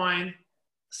 3 wine,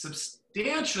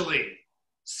 substantially,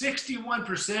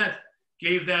 61%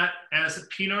 gave that as a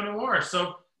Pinot Noir.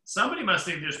 So somebody must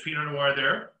think there's Pinot Noir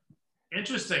there.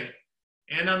 Interesting.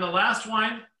 And on the last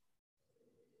wine,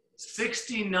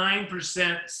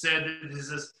 69% said that this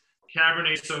is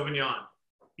Cabernet Sauvignon.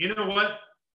 You know what?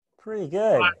 Pretty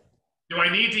good. Do I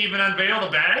need to even unveil the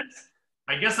bags?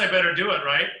 I guess I better do it,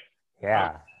 right?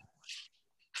 Yeah.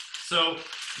 So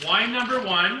wine number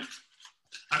 1,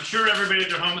 I'm sure everybody at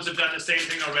their homes have done the same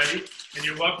thing already, and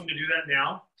you're welcome to do that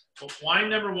now. But wine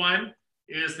number 1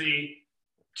 is the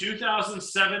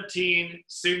 2017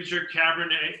 Signature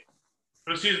Cabernet,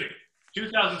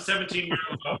 2017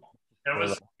 Merlot. That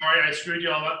was, sorry, I screwed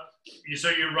you all up. So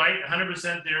you're right,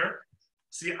 100% there.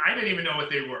 See, I didn't even know what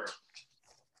they were.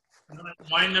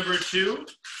 Wine number 2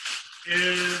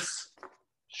 is,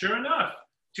 sure enough,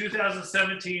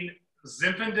 2017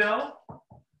 Zinfandel.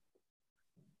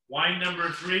 Wine number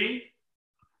 3,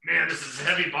 man, this is a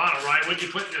heavy bottle, right? What'd you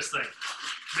put in this thing?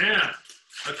 Man,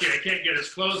 okay, I can't get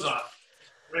his clothes off.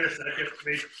 Wait a second,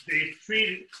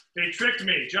 they tricked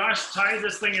me. Josh tied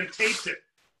this thing and taped it,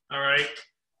 all right?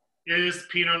 is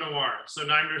Pinot Noir. So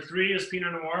number 3 is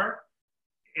Pinot Noir.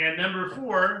 And number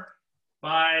 4,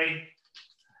 by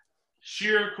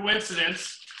sheer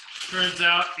coincidence, turns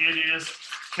out it is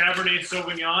Cabernet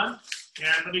Sauvignon.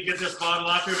 And let me get this bottle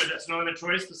up here, but that's no other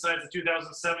choice besides the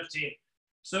 2017.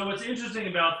 So what's interesting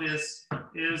about this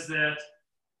is that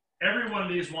every one of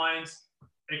these wines,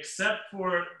 except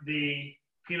for the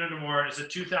Pinot Noir, is a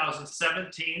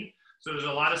 2017. So there's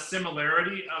a lot of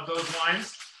similarity of those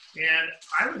wines. And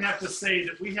I would have to say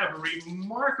that we have a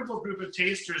remarkable group of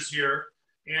tasters here.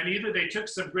 And either they took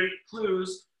some great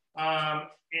clues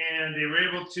and they were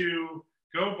able to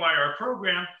go by our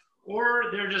program, or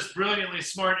they're just brilliantly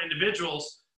smart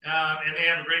individuals and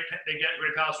they get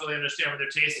great palates, really understand what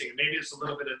they're tasting. And maybe it's a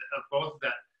little bit of both of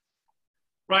that.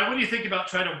 Brian, what do you think about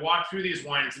trying to walk through these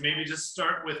wines and maybe just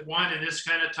start with one and just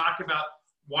kind of talk about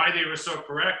why they were so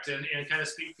correct and kind of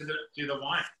speak to the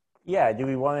wine? Yeah, do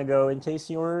we want to go in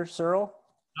tasting order, Cyril?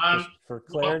 Just for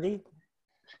clarity? Well,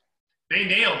 they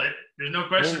nailed it. There's no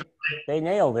question. They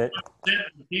nailed it.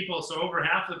 People, so over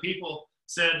half the people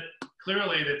said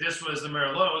clearly that this was the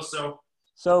Merlot.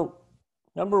 So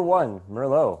number 1,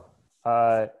 Merlot.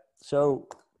 So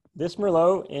this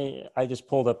Merlot, I just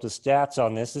pulled up the stats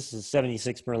on this. This is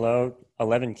 76 Merlot,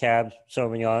 11 Cab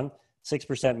Sauvignon,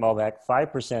 6% Malbec,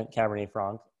 5% Cabernet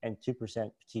Franc, and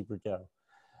 2% Petit Verdot.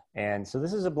 And so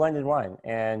this is a blended wine,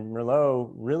 and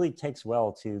Merlot really takes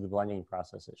well to the blending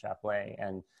process at Chappellet,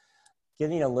 and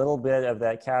getting a little bit of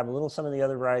that Cab, some of the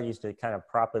other varieties to kind of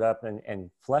prop it up and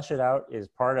flesh it out is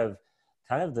part of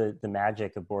kind of the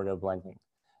magic of Bordeaux blending.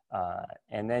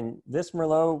 And then this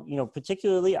Merlot,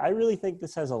 particularly, I really think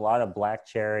this has a lot of black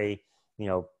cherry,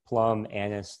 plum,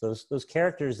 anise, those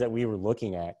characters that we were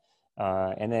looking at.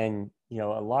 And then,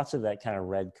 lots of that kind of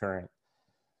red currant.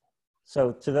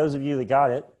 So to those of you that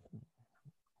got it,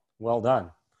 well done.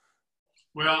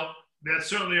 Well, that's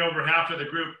certainly over half of the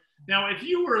group. Now, if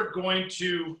you were going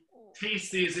to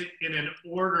taste these in an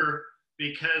order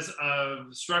because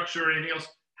of structure or anything else,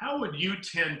 how would you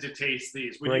tend to taste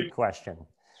these? Great question.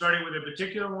 Starting with a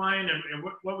particular wine, and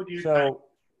what would you?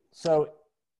 So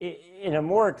in a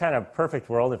more kind of perfect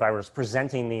world, if I was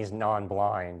presenting these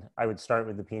non-blind, I would start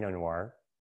with the Pinot Noir.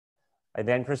 I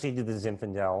then proceed to the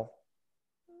Zinfandel,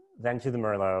 then to the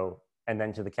Merlot, and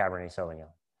then to the Cabernet Sauvignon.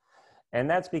 And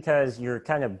that's because you're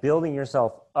kind of building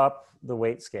yourself up the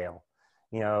weight scale.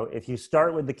 If you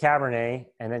start with the Cabernet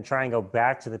and then try and go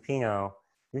back to the Pinot,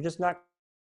 you're just not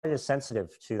as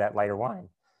sensitive to that lighter wine.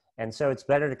 And so it's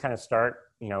better to kind of start,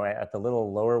 at the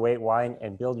little lower weight wine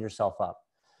and build yourself up.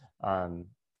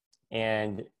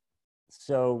 And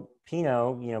so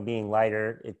Pinot, being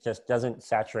lighter, it just doesn't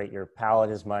saturate your palate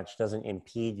as much, doesn't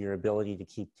impede your ability to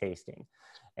keep tasting.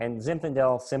 And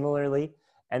Zinfandel similarly.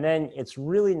 And then it's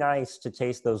really nice to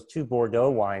taste those 2 Bordeaux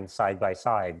wines side by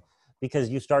side, because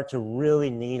you start to really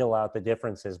needle out the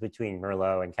differences between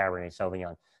Merlot and Cabernet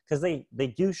Sauvignon, because they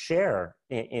do share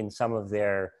in some of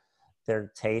their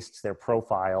tastes, their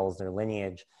profiles, their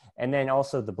lineage. And then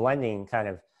also the blending kind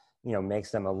of, makes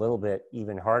them a little bit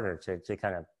even harder to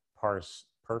kind of parse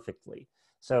perfectly.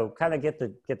 So kind of get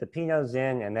the Pinots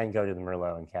in and then go to the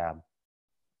Merlot and Cab.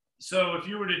 So if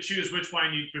you were to choose which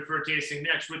wine you prefer tasting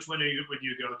next, which one would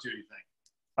you go to, you think?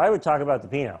 I would talk about the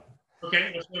Pinot.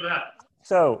 Okay, let's go to that.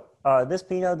 So this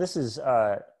Pinot, this is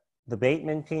the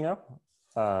Bateman Pinot,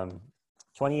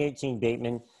 2018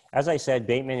 Bateman. As I said,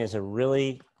 Bateman is a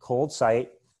really cold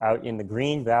site out in the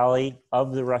Green Valley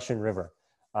of the Russian River.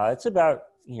 It's about,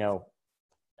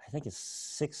 I think it's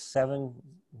 6, 7,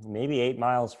 maybe 8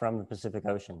 miles from the Pacific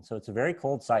Ocean. So it's a very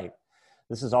cold site.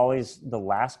 This is always the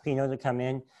last Pinot to come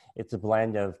in. It's a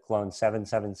blend of clone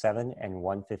 777 and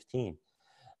 115.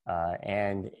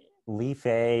 And Lee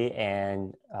Fay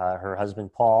and her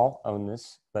husband Paul own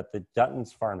this, but the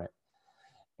Duttons farm it.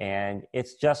 And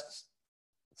it's just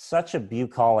such a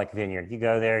bucolic vineyard. You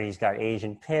go there, he's got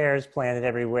Asian pears planted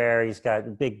everywhere. He's got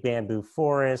a big bamboo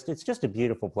forest. It's just a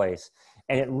beautiful place.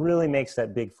 And it really makes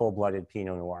that big full-blooded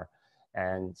Pinot Noir.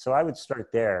 And so I would start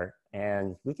there,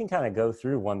 and we can kind of go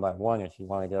through one by one if you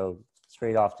want to go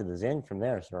straight off to the Zin from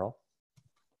there, Cyril.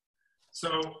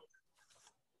 So,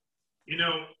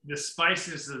 the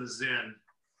spiciness of the Zin,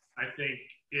 I think,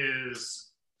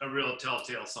 is a real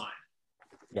telltale sign.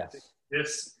 Yes.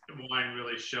 This wine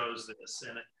really shows this.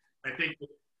 And I think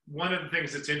one of the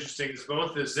things that's interesting is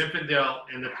both the Zinfandel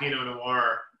and the Pinot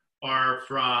Noir are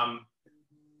from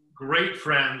great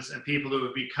friends and people who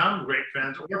have become great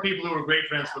friends, or people who were great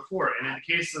friends before. And in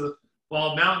the case of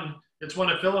Bald Mountain, it's one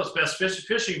of Philip's best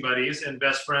fishing buddies and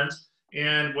best friends.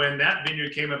 And when that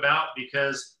vineyard came about,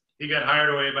 because he got hired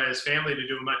away by his family to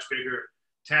do a much bigger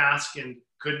task and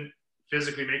couldn't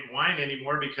physically make wine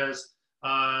anymore because,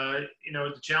 you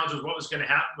know, the challenge of what was going to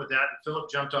happen with that. And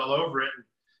Philip jumped all over it. And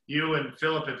you and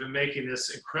Philip have been making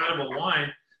this incredible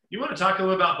wine. You want to talk a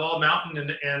little about Bald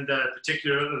Mountain and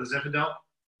particularly the Zinfandel?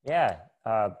 Yeah,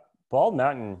 Bald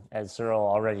Mountain, as Cyril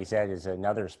already said, is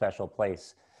another special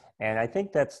place. And I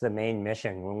think that's the main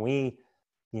mission. When we,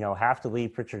 you know, have to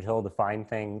leave Pritchard Hill to find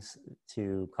things,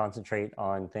 to concentrate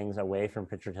on things away from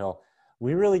Pritchard Hill,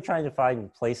 we really try to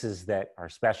find places that are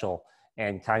special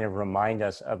and kind of remind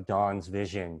us of Don's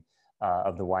vision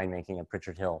of the winemaking of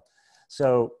Pritchard Hill.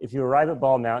 So if you arrive at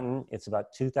Bald Mountain, it's about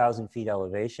 2,000 feet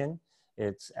elevation.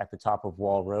 It's at the top of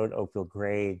Wall Road, Oakville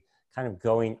Grade, kind of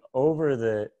going over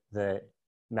the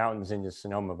mountains into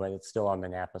Sonoma, but it's still on the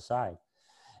Napa side.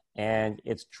 And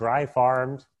it's dry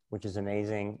farmed, which is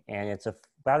amazing. And it's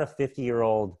about a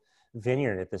 50-year-old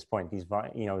vineyard at this point. These,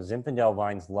 you know, Zinfandel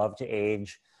vines love to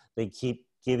age. They keep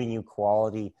giving you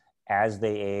quality as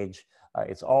they age.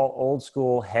 It's all old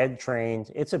school, head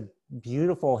trained. It's a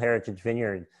beautiful heritage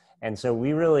vineyard. And so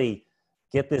we really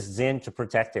get this Zin to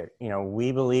protect it. You know,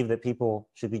 we believe that people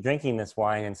should be drinking this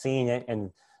wine and seeing it.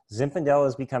 And Zinfandel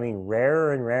is becoming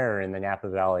rarer and rarer in the Napa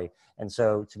Valley. And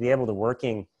so to be able to work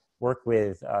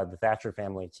with the Thatcher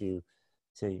family to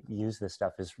use this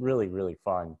stuff is really, really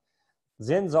fun.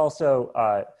 Zin's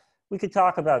also, we could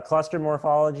talk about cluster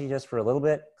morphology just for a little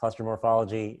bit. Cluster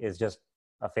morphology is just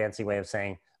a fancy way of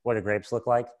saying what do grapes look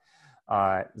like.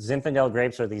 Zinfandel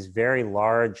grapes are these very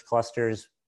large clusters,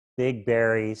 big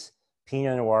berries.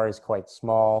 Pinot Noir is quite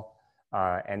small.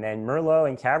 And then Merlot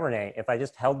and Cabernet, if I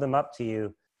just held them up to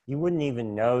you, you wouldn't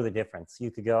even know the difference. You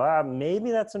could go,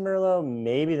 maybe that's a Merlot,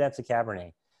 maybe that's a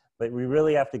Cabernet. But we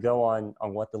really have to go on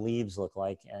what the leaves look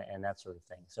like and that sort of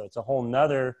thing. So it's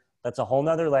that's a whole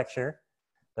nother lecture.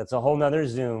 That's a whole nother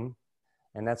Zoom.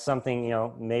 And that's something, you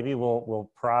know, maybe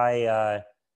we'll pry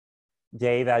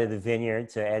Dave out of the vineyard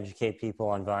to educate people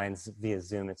on vines via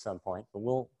Zoom at some point. But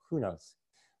who knows?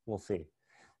 We'll see.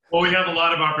 Well, we have a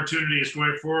lot of opportunities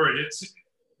going forward. It's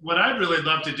what I'd really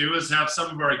love to do is have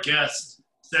some of our guests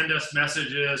send us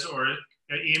messages or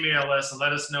email us and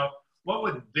let us know what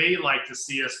would they like to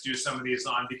see us do some of these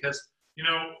on, because, you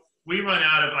know, we run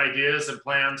out of ideas and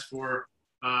plans for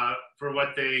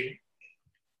what they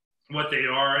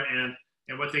are and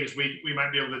what things we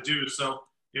might be able to do. So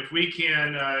if we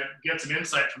can get some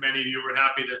insight from any of you, we're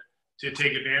happy to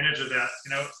take advantage of that.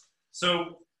 You know,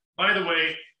 so by the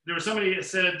way, there was somebody that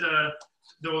said,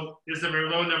 is the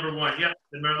Merlot number one? Yeah,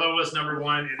 the Merlot was number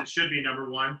one, and it should be number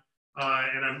one.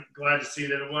 And I'm glad to see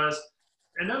that it was.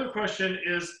 Another question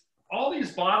is, all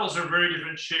these bottles are very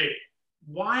different shape.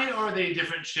 Why are they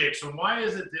different shapes? And why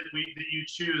is it that you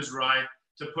choose, Rye,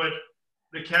 to put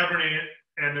the Cabernet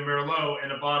and the Merlot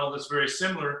in a bottle that's very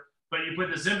similar, but you put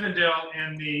the Zinfandel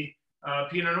and the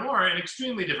Pinot Noir in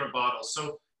extremely different bottles?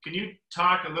 So can you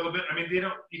talk a little bit? I mean,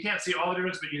 you can't see all the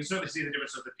difference, but you can certainly see the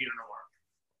difference of the Pinot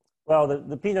Noir. Well,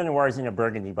 the Pinot Noir is in a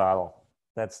Burgundy bottle.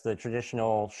 That's the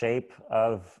traditional shape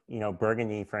of, you know,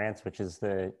 Burgundy, France, which is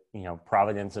the, you know,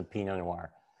 provenance of Pinot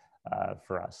Noir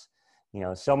for us. You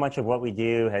know, so much of what we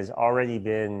do has already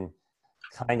been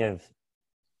kind of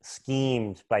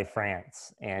schemed by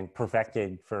France and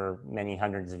perfected for many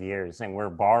hundreds of years. And we're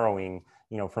borrowing,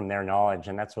 you know, from their knowledge.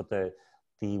 And that's what the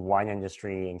wine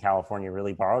industry in California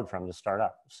really borrowed from to start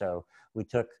up. So we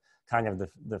took kind of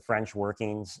the French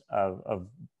workings of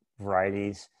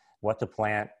varieties, what to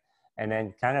plant, and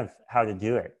then kind of how to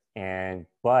do it.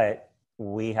 But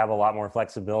we have a lot more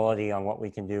flexibility on what we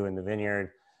can do in the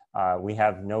vineyard. We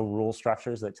have no rule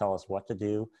structures that tell us what to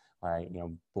do. You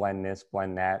know, blend this,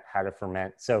 blend that, how to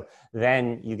ferment. So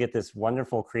then you get this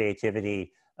wonderful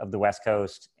creativity of the West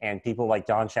Coast and people like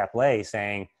Don Chappellet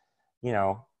saying, you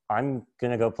know, I'm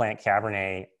going to go plant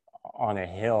Cabernet on a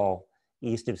hill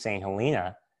east of St.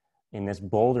 Helena in this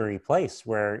bouldery place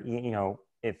where, you know,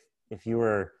 if you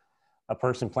were a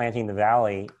person planting the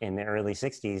valley in the early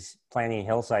 60s, planting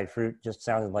hillside fruit just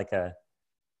sounded like a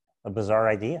bizarre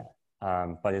idea.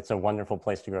 But it's a wonderful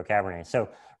place to grow Cabernet. So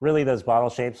really those bottle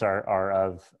shapes are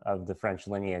of the French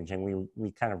lineage, and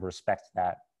we kind of respect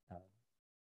that.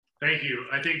 Thank you.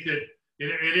 I think that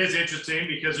it is interesting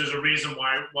because there's a reason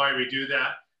why we do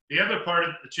that. The other part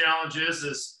of the challenge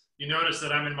is you notice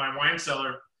that I'm in my wine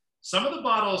cellar. Some of the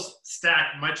bottles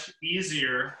stack much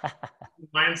easier in the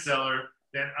wine cellar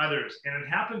than others. And it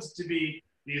happens to be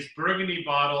these Burgundy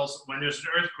bottles, when there's an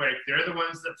earthquake, they're the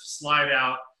ones that slide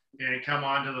out and come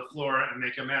onto the floor and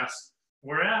make a mess.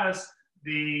 Whereas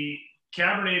the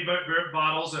Cabernet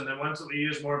bottles and the ones that we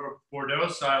use more of a Bordeaux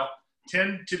style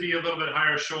tend to be a little bit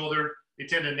higher shoulder. They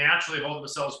tend to naturally hold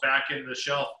themselves back in the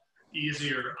shelf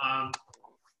easier.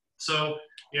 So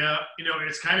Yeah, you know,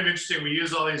 it's kind of interesting. We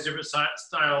use all these different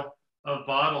style of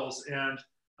bottles, and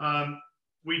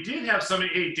we did have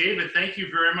somebody. Hey, David, thank you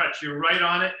very much. You're right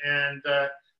on it, and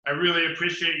I really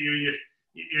appreciate you.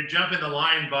 You're jumping the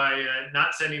line by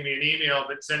not sending me an email,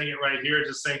 but sending it right here,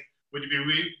 just saying, would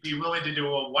you be willing to do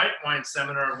a white wine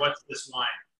seminar? What's this wine?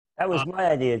 That was my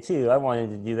idea too. I wanted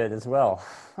to do that as well.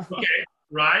 Okay,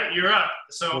 right, you're up.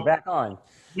 So we're back on.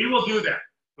 We will do that.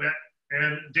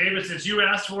 And David, since you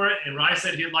asked for it and Rye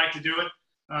said he'd like to do it,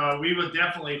 we would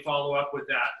definitely follow up with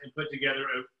that and put together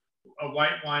a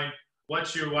white wine.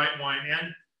 What's your white wine?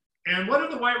 And what are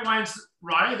the white wines,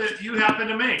 Rye, that you happen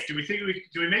to make? Do we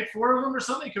make 4 of them or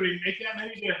something? Can we make that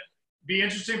many to be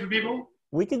interesting for people?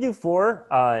 We could do 4.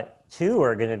 2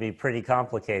 are going to be pretty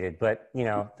complicated, but you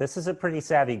know, this is a pretty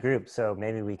savvy group, so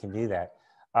maybe we can do that.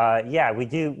 Yeah, we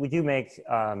do make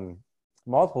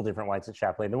multiple different wines at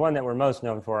Chappellet. The one that we're most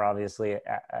known for, obviously,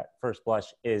 at first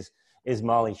blush, is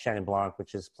Molly Chenin Blanc,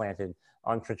 which is planted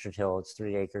on Pritchard Hill. It's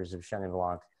 3 acres of Chenin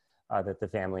Blanc that the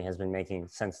family has been making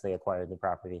since they acquired the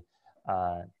property.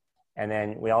 And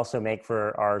then we also make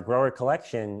for our grower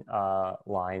collection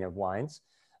line of wines,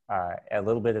 a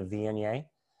little bit of Viognier.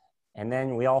 And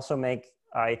then we also make,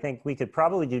 I think we could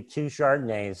probably do 2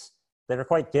 Chardonnays that are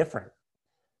quite different,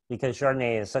 because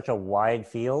Chardonnay is such a wide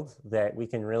field that we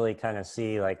can really kind of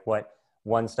see like what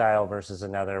one style versus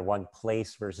another, one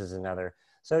place versus another.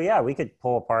 So yeah, we could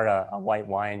pull apart a white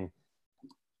wine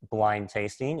blind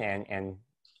tasting, and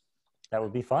that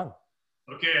would be fun.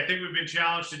 Okay, I think we've been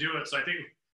challenged to do it. So I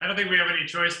don't think we have any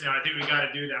choice now. I think we got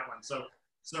to do that one. So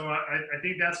I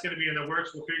think that's going to be in the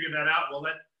works. We'll figure that out.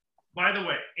 By the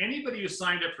way, anybody who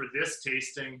signed up for this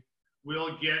tasting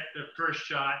will get the first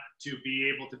shot to be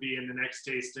able to be in the next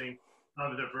tasting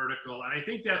of the vertical. And I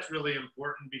think that's really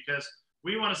important because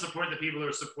we want to support the people who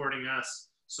are supporting us.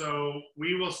 So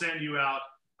we will send you out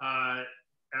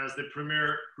as the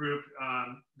premier group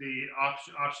the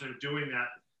option of doing that.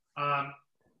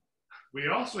 We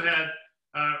also had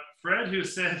Fred who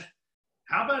said,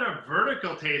 how about a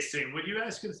vertical tasting? Would you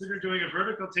guys consider doing a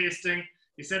vertical tasting?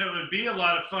 He said it would be a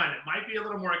lot of fun. It might be a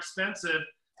little more expensive,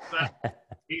 but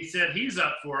he said he's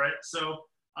up for it. So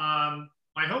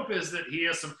my hope is that he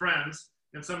has some friends,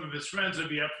 and some of his friends would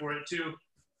be up for it too.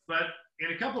 But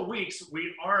in a couple of weeks,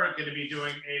 we are going to be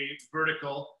doing a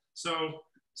vertical. So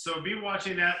be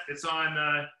watching that. It's on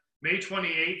May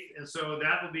 28th, and so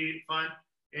that will be fun.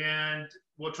 And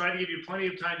we'll try to give you plenty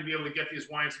of time to be able to get these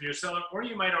wines in your cellar, or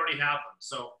you might already have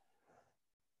them.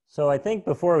 So I think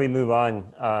before we move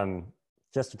on,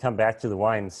 just to come back to the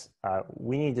wines,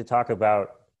 we need to talk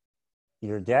about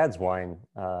your dad's wine,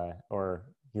 or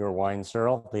your wine,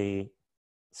 Cyril, the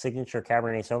signature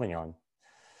Cabernet Sauvignon.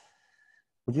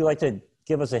 Would you like to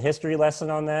give us a history lesson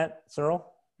on that,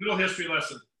 Cyril? Little history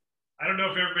lesson. I don't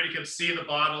know if everybody can see the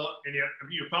bottle, and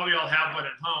you probably all have one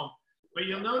at home, but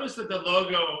you'll notice that the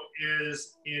logo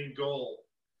is in gold.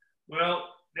 Well,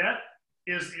 that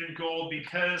is in gold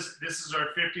because this is our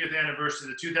 50th anniversary,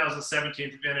 the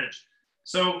 2017 vintage.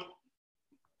 So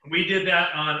we did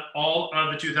that on all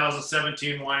of the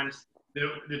 2017 wines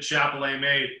that Chappellet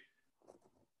made.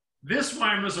 This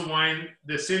wine was a wine,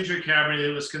 the signature Cabernet,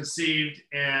 that was conceived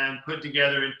and put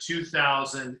together in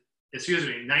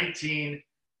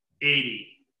 1980,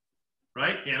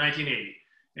 right? Yeah, 1980.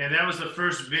 And that was the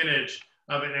first vintage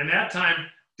of it. And that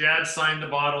time, Dad signed the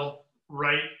bottle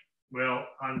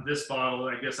on this bottle.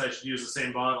 I guess I should use the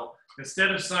same bottle.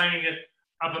 Instead of signing it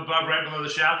up above, right below the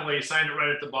Chappellet, he signed it right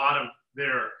at the bottom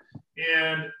there.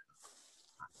 And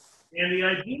the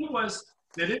idea was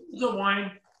that it was a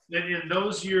wine that in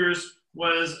those years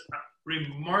was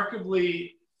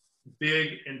remarkably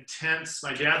big, intense.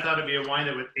 My dad thought it'd be a wine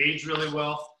that would age really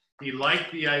well. He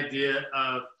liked the idea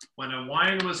of when a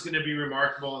wine was going to be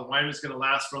remarkable and wine was going to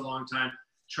last for a long time,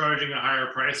 charging a higher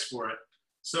price for it.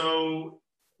 So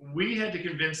we had to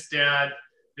convince Dad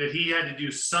that he had to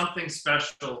do something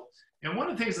special. And one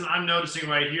of the things that I'm noticing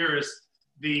right here is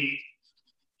the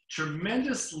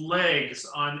tremendous legs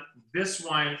on this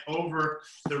wine over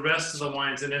the rest of the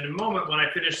wines. And in a moment, when I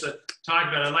finish the talk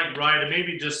about it, I'd like Rye to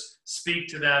maybe just speak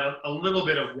to that a little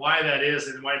bit of why that is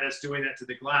and why that's doing that to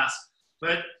the glass.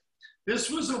 But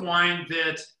this was a wine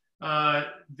that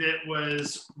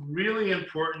was really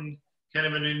important, kind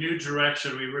of in a new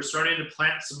direction. We were starting to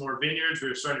plant some more vineyards. We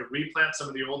were starting to replant some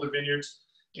of the older vineyards.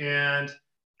 And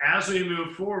as we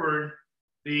move forward,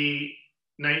 the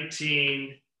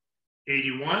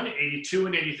 1981, 82,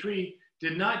 and 83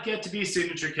 did not get to be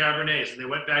signature Cabernets, and they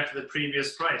went back to the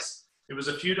previous price. It was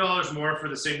a few dollars more for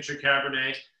the signature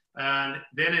Cabernet. And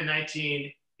then in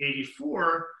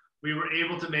 1984, we were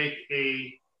able to make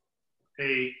a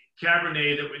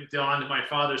Cabernet that went down to my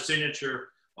father's signature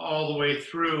all the way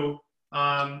through.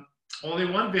 Only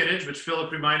one vintage, which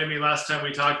Philip reminded me last time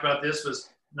we talked about this, was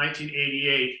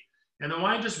 1988. And the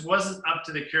wine just wasn't up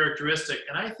to the characteristic.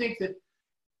 And I think that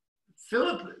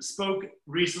Philip spoke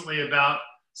recently about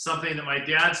something that my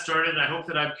dad started, and I hope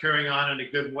that I'm carrying on in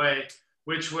a good way,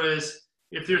 which was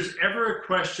if there's ever a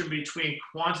question between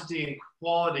quantity and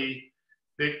quality,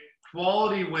 the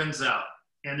quality wins out.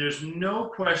 And there's no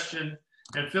question,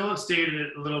 and Philip stated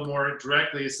it a little more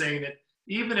directly, saying that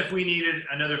even if we needed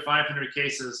another 500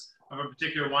 cases of a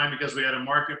particular wine because we had a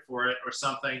market for it or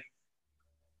something,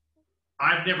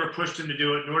 I've never pushed him to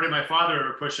do it, nor did my father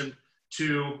ever push him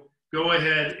to go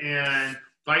ahead and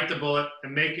bite the bullet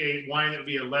and make a wine that would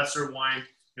be a lesser wine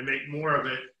and make more of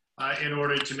it in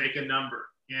order to make a number.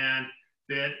 And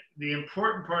that the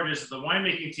important part is that the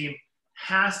winemaking team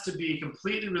has to be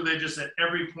completely religious at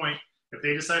every point. If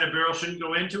they decide a barrel shouldn't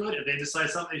go into it, if they decide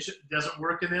something doesn't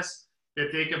work in this,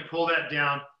 that they can pull that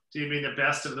down to being the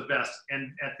best of the best.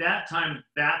 And at that time,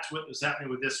 that's what was happening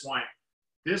with this wine.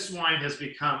 This wine has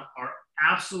become our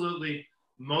absolutely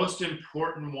most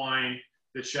important wine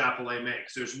that Chappellet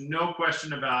makes. There's no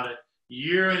question about it.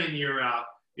 Year in and year out,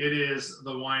 it is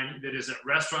the wine that is at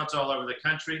restaurants all over the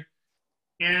country.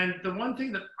 And the one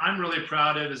thing that I'm really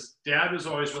proud of is Dad was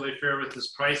always really fair with his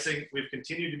pricing. We've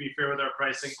continued to be fair with our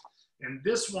pricing. And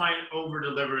this wine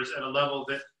over-delivers at a level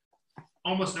that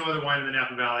almost no other wine in the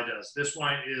Napa Valley does. This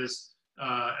wine is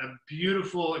a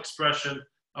beautiful expression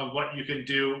of what you can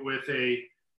do with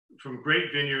from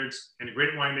great vineyards and a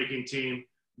great winemaking team,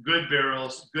 good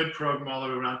barrels, good program all the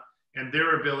way around, and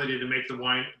their ability to make the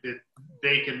wine that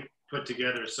they can put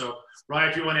together. So, Ryan,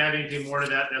 if you want to add anything more to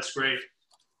that, that's great.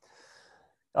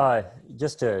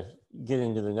 Just to get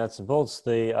into the nuts and bolts,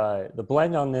 the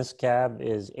blend on this cab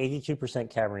is 82%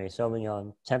 Cabernet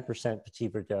Sauvignon, 10% Petit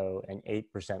Verdot, and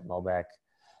 8% Malbec.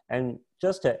 And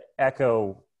just to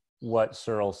echo what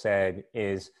Cyril said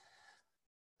is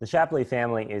the Chappellet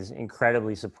family is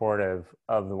incredibly supportive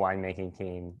of the winemaking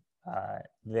team.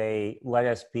 They let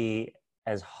us be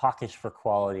as hawkish for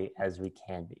quality as we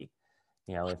can be.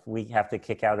 You know, if we have to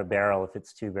kick out a barrel, if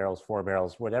it's 2 barrels, 4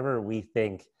 barrels, whatever we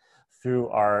think through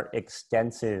our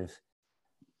extensive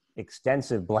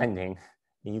blending,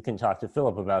 you can talk to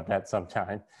Philip about that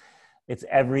sometime. It's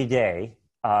every day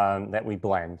that we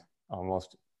blend,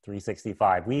 almost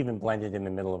 365. We even blended in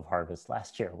the middle of harvest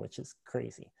last year, which is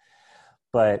crazy.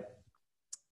 But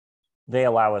they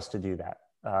allow us to do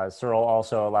that. Cyril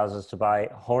also allows us to buy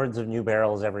hordes of new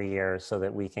barrels every year so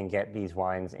that we can get these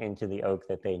wines into the oak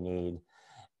that they need.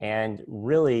 And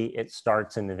really, it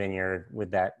starts in the vineyard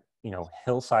with that,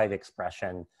 hillside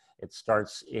expression. It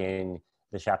starts in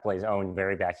the Chappellet's own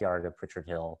very backyard of Pritchard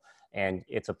Hill. And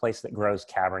it's a place that grows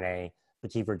Cabernet,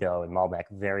 Petit Verdot, and Malbec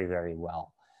very, very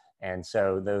well. And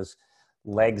so those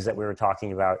legs that we were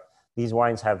talking about, these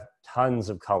wines have tons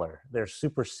of color. They're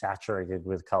super saturated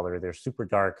with color. They're super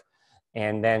dark.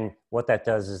 And then what that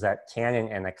does is that tannin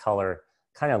and the color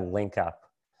kind of link up.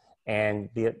 And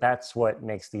that's what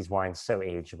makes these wines so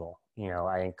ageable.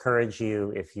 I encourage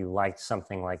you, if you liked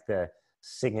something like the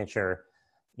signature,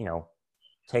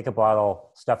 take a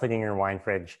bottle, stuff it in your wine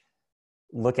fridge,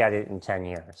 look at it in 10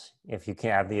 years. If you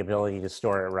can have the ability to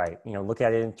store it right, look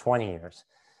at it in 20 years.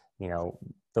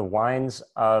 The wines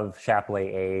of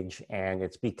Chappellet age, and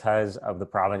it's because of the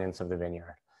provenance of the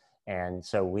vineyard. And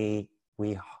so we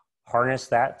harness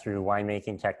that through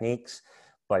winemaking techniques,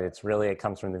 but it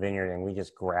comes from the vineyard, and we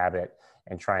just grab it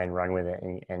and try and run with it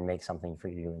and make something for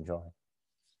you to enjoy.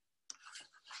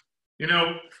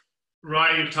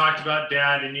 Ryan, you've talked about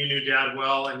Dad, and you knew Dad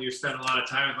well, and you spent a lot of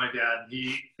time with my dad.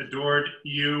 He adored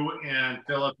you and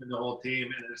Philip and the whole team,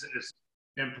 and it's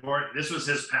important. This was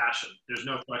his passion. There's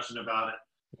no question about it.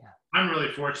 Yeah. I'm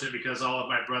really fortunate because all of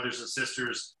my brothers and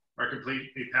sisters are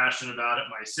completely passionate about it.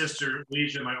 My sister,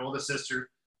 Leisha, my oldest sister,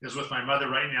 is with my mother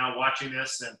right now watching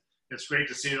this, and it's great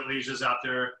to see that Leisha's out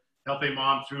there helping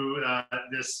Mom through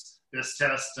this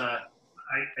test.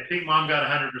 I think Mom got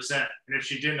 100%, and if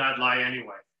she didn't, I'd lie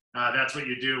anyway. That's what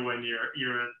you do when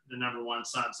you're the number one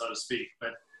son, so to speak.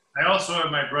 But I also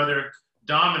have my brother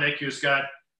Dominic, who's got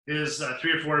his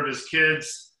 3 or 4 of his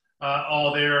kids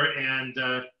all there, and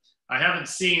I haven't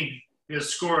seen his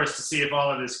scores to see if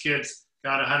all of his kids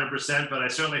got 100%, but I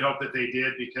certainly hope that they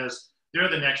did, because they're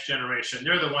the next generation.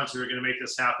 They're the ones who are going to make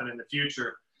this happen in the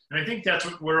future. And I think that's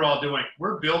what we're all doing.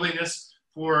 We're building this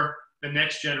for the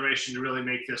next generation to really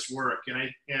make this work.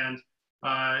 And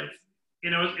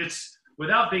it's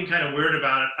without being kind of weird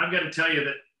about it, I've got to tell you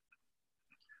that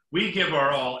we give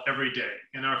our all every day,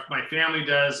 and my family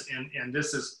does, and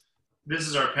this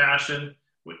is our passion.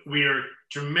 We are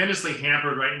tremendously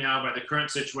hampered right now by the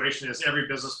current situation, as every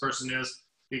business person is,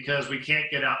 because we can't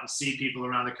get out and see people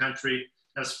around the country.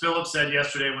 As Philip said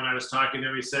yesterday when I was talking to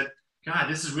him, he said, God,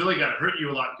 this has really got to hurt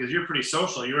you a lot because you're pretty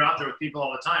social. You're out there with people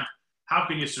all the time. How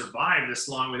can you survive this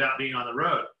long without being on the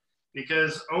road?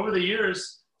 Because over the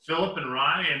years, Philip and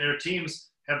Rye and their teams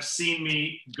have seen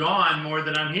me gone more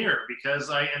than I'm here, because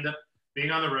I end up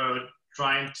being on the road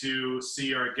trying to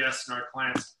see our guests and our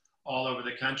clients all over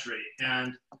the country.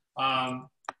 And,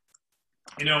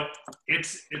 you know,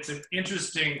 it's an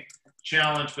interesting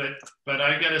challenge, but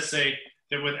I got to say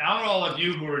that without all of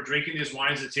you who are drinking these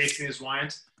wines and tasting these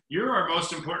wines, you're our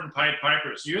most important Pied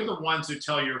Pipers. You're the ones who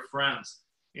tell your friends.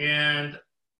 And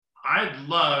I'd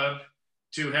love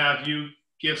to have you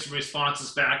give some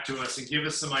responses back to us and give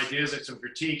us some ideas and some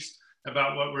critiques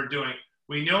about what we're doing.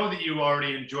 We know that you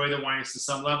already enjoy the wines to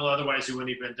some level, otherwise you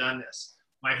wouldn't even done this.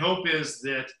 My hope is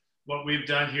that what we've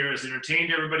done here is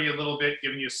entertained everybody a little bit,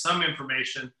 giving you some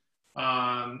information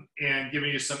and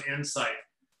giving you some insight.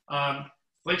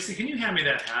 Lacey, can you hand me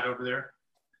that hat over there?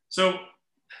 So,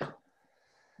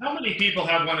 how many people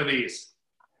have one of these?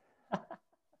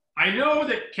 I know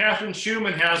that Catherine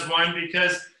Schumann has one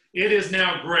because it is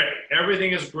now gray.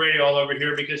 Everything is gray all over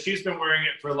here because she's been wearing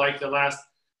it for like the last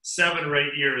 7 or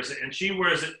 8 years, and she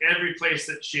wears it every place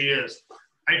that she is.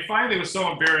 I finally was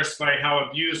so embarrassed by how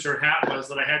abused her hat was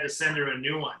that I had to send her a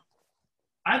new one.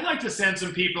 I'd like to send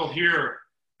some people here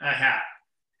a hat.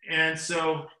 And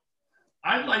so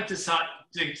I'd like to send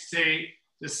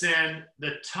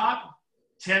the top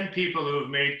 10 people who have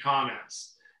made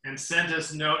comments and sent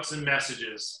us notes and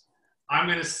messages. I'm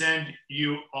going to send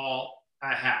you all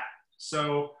a hat.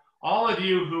 So all of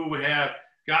you who would have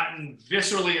gotten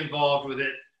viscerally involved with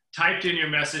it, typed in your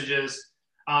messages,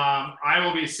 I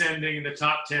will be sending the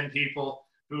top 10 people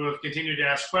who have continued to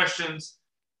ask questions.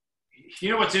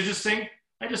 You know what's interesting?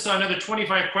 I just saw another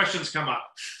 25 questions come up.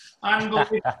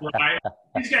 Unbelievable, right?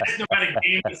 These guys know how to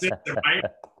game the system, right?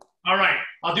 All right,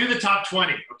 I'll do the top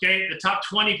 20, okay? The top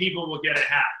 20 people will get a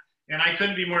hat, and I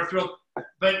couldn't be more thrilled.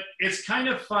 But it's kind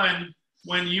of fun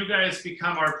when you guys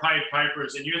become our Pied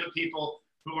Pipers, and you're the people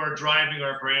who are driving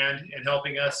our brand and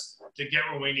helping us to get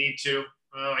where we need to.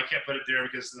 Well, I can't put it there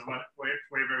because of the way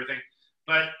of everything.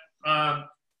 But,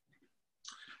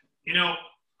 you know,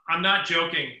 I'm not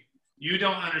joking. You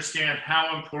don't understand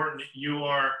how important you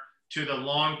are to the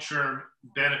long-term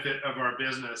benefit of our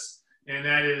business. And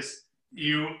that is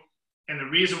you. And the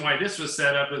reason why this was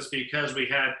set up is because we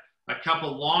had a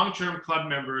couple long-term club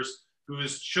members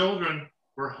whose children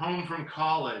were home from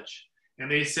college.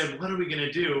 And they said, what are we going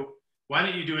to do? Why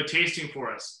don't you do a tasting for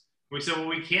us? We said, well,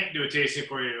 we can't do a tasting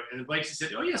for you. And Lacey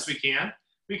said, oh, yes, we can.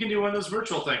 We can do one of those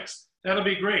virtual things. That'll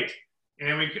be great.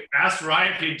 And we asked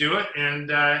Ryan if he'd do it.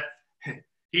 And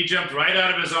he jumped right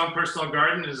out of his own personal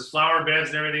garden, his flower beds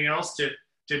and everything else to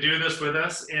do this with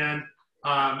us. And,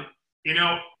 you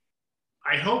know,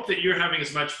 I hope that you're having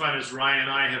as much fun as Ryan and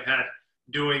I have had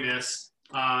doing this.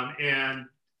 And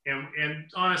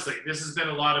honestly, this has been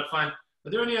a lot of fun.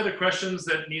 Are there any other questions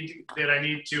that I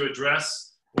need to address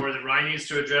or that Ryan needs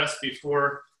to address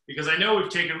before? Because I know we've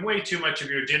taken way too much of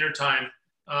your dinner time.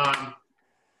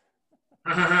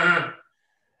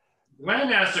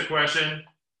 Glenn asked a question.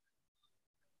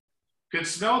 Could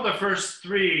smell the first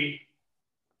 3,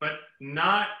 but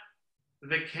not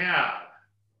the cab.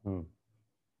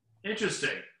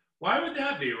 Interesting. Why would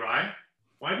that be, Ryan?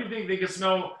 Why do you think they could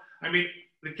smell? I mean,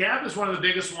 the cab is one of the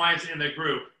biggest wines in the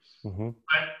group,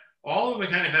 but all of them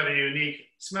kind of have a unique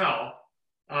smell.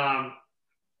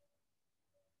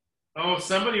 Oh,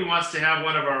 somebody wants to have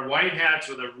one of our white hats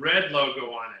with a red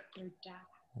logo on it.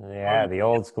 Yeah, the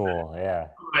old school, yeah.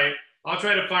 All right. I'll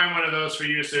try to find one of those for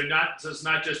you. So it's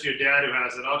not just your dad who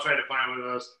has it. I'll try to find one of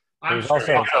those.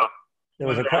 There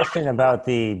was a question about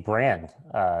the brand,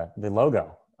 the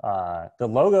logo. The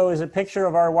logo is a picture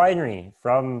of our winery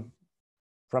from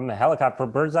the helicopter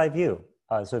bird's eye view.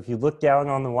 So if you look down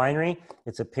on the winery,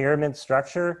 it's a pyramid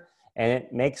structure and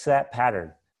it makes that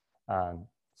pattern.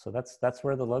 So that's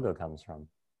where the logo comes from.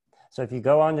 So if you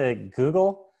go onto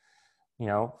Google, you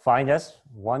know, find us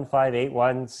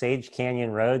 1581 Sage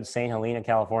Canyon Road, St. Helena,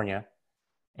 California,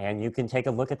 and you can take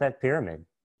a look at that pyramid.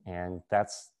 And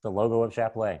that's the logo of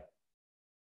Chappellet.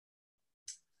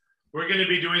 We're going to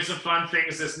be doing some fun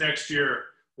things this next year.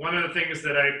 One of the things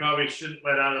that I probably shouldn't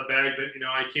let out of the bag, but you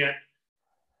know, I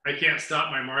can't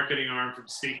stop my marketing arm from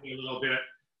speaking a little bit.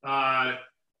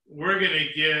 We're going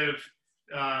to give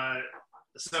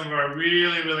some of our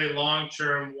really, really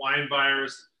long-term wine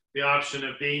buyers the option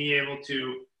of being able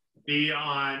to be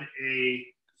on a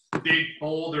big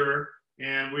boulder,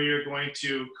 and we are going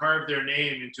to carve their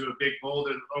name into a big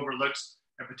boulder that overlooks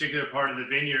a particular part of the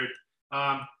vineyard.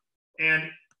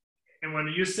 And when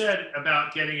you said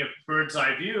about getting a bird's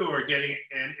eye view or getting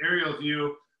an aerial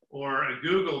view or a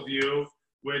Google view,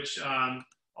 which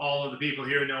all of the people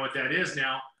here know what that is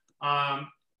now,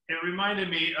 it reminded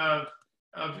me of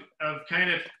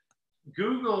kind of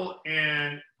Google,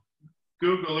 and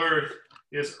Google Earth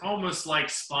is almost like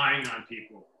spying on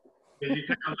people. You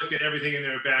kind of look at everything in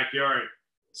their backyard.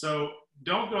 So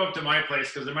don't go up to my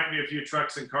place because there might be a few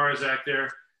trucks and cars out there.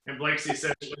 And Blakeslee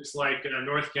said it looks like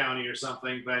North County or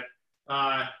something, but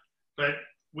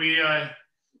we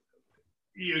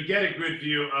you get a good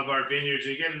view of our vineyards.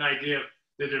 You get an idea of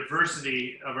the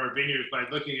diversity of our vineyards by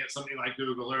looking at something like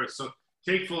Google Earth. So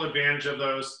take full advantage of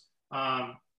those.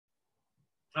 Are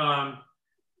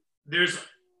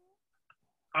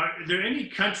there any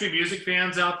country music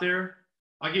fans out there?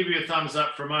 I'll give you a thumbs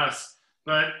up from us.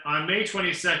 But on May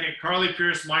 22nd, Carly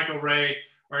Pearce, Michael Ray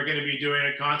are going to be doing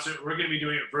a concert. We're going to be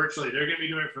doing it virtually. They're going to be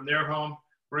doing it from their home.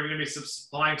 We're going to be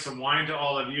supplying some wine to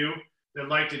all of you that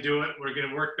like to do it. We're going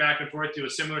to work back and forth to a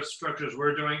similar structure as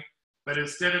we're doing. But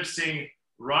instead of seeing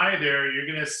Rye there, you're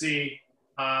going to see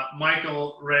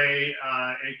Michael Ray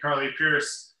and Carly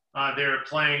Pearce. They're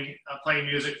playing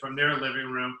music from their living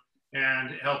room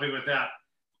and helping with that.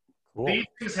 Cool. These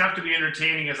things have to be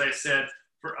entertaining, as I said,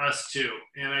 for us too.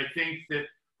 And I think that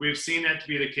we've seen that to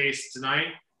be the case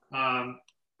tonight. And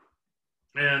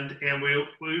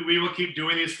we will keep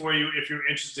doing these for you if you're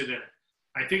interested in it.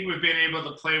 I think we've been able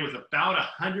to play with about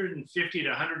 150 to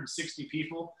 160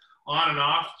 people on and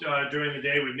off during the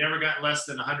day. We've never got less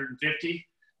than 150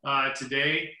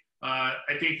 today. I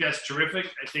think that's terrific.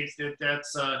 I think that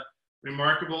that's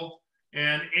remarkable.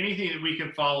 And anything that we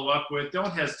can follow up with,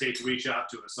 don't hesitate to reach out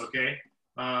to us, okay?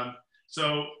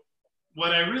 So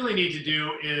what I really need to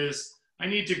do is I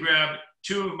need to grab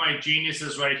two of my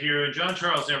geniuses right here. And John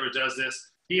Charles never does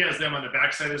this. He has them on the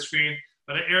back side of the screen.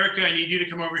 But Erica, I need you to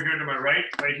come over here to my right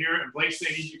here. And Blakeslee,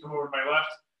 I need you to come over to my left,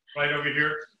 right over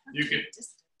here.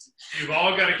 You've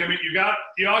all got to come in.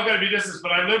 You all got to be distance,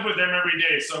 but I live with them every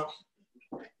day. So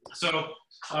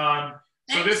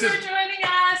this is joining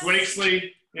us.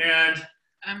 Blakeslee, and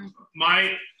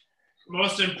my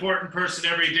most important person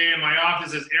every day in my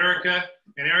office is Erica,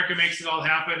 and Erica makes it all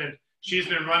happen. And she's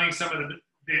been running some of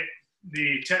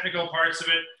the technical parts of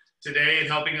it today and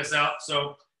helping us out.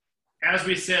 So as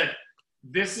we said,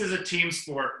 this is a team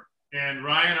sport, and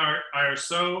Ryan are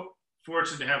so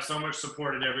fortunate to have so much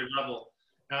support at every level.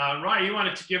 Ryan, you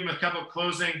wanted to give him a couple of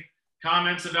closing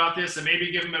comments about this and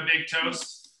maybe give him a big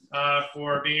toast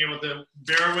for being able to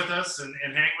bear with us and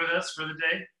hang with us for the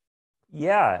day?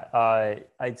 Yeah,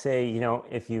 I'd say,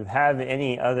 if you have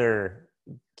any other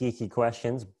geeky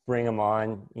questions, bring them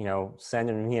on, send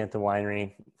them to me at the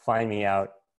winery, find me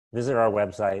out, visit our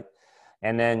website,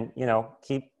 and then,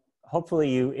 hopefully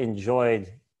you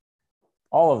enjoyed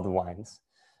all of the wines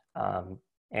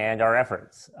and our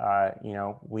efforts.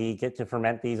 We get to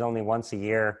ferment these only once a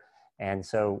year. And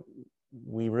so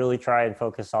we really try and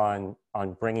focus on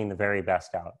bringing the very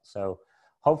best out. So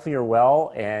hopefully you're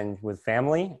well and with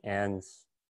family, and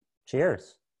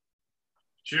cheers.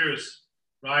 Cheers.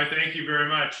 Rye, thank you very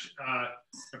much.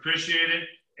 Appreciate it.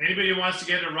 Anybody who wants to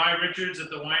get to Rye Richards at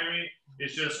the winery,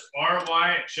 it's just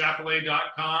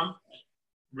ry@chappellet.com.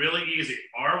 Really easy,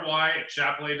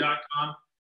 ry@chappellet.com.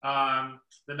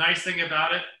 The nice thing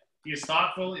about it, he's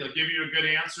thoughtful. He'll give you a good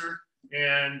answer.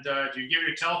 And if you give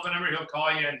your telephone number, he'll call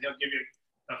you and he'll give you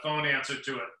a phone answer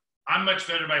to it. I'm much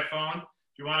better by phone.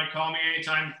 If you want to call me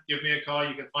anytime, give me a call.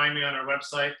 You can find me on our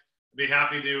website. I'd be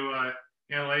happy to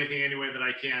handle anything any way that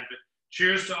I can. But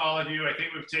cheers to all of you. I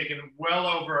think we've taken well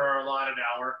over our allotted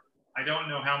hour. I don't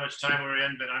know how much time we're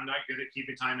in, but I'm not good at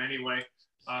keeping time anyway.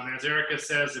 As Erica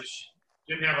says, if she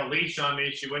didn't have a leash on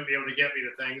me, she wouldn't be able to get me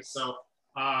to things. So,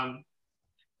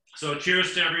 so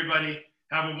cheers to everybody.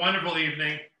 Have a wonderful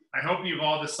evening. I hope you've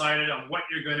all decided on what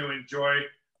you're going to enjoy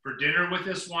for dinner with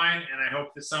this wine. And I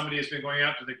hope that somebody has been going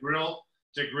out to the grill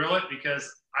to grill it,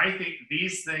 because I think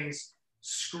these things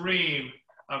scream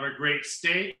of a great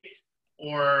steak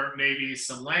or maybe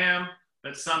some lamb,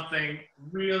 but something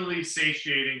really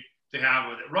satiating to have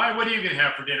with it. Ryan, what are you going to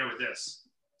have for dinner with this?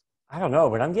 I don't know,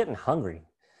 but I'm getting hungry.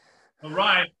 Well,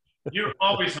 Ryan, you're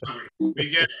always hungry. We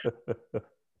get it.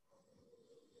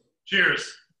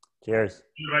 Cheers. Cheers.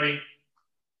 Everybody.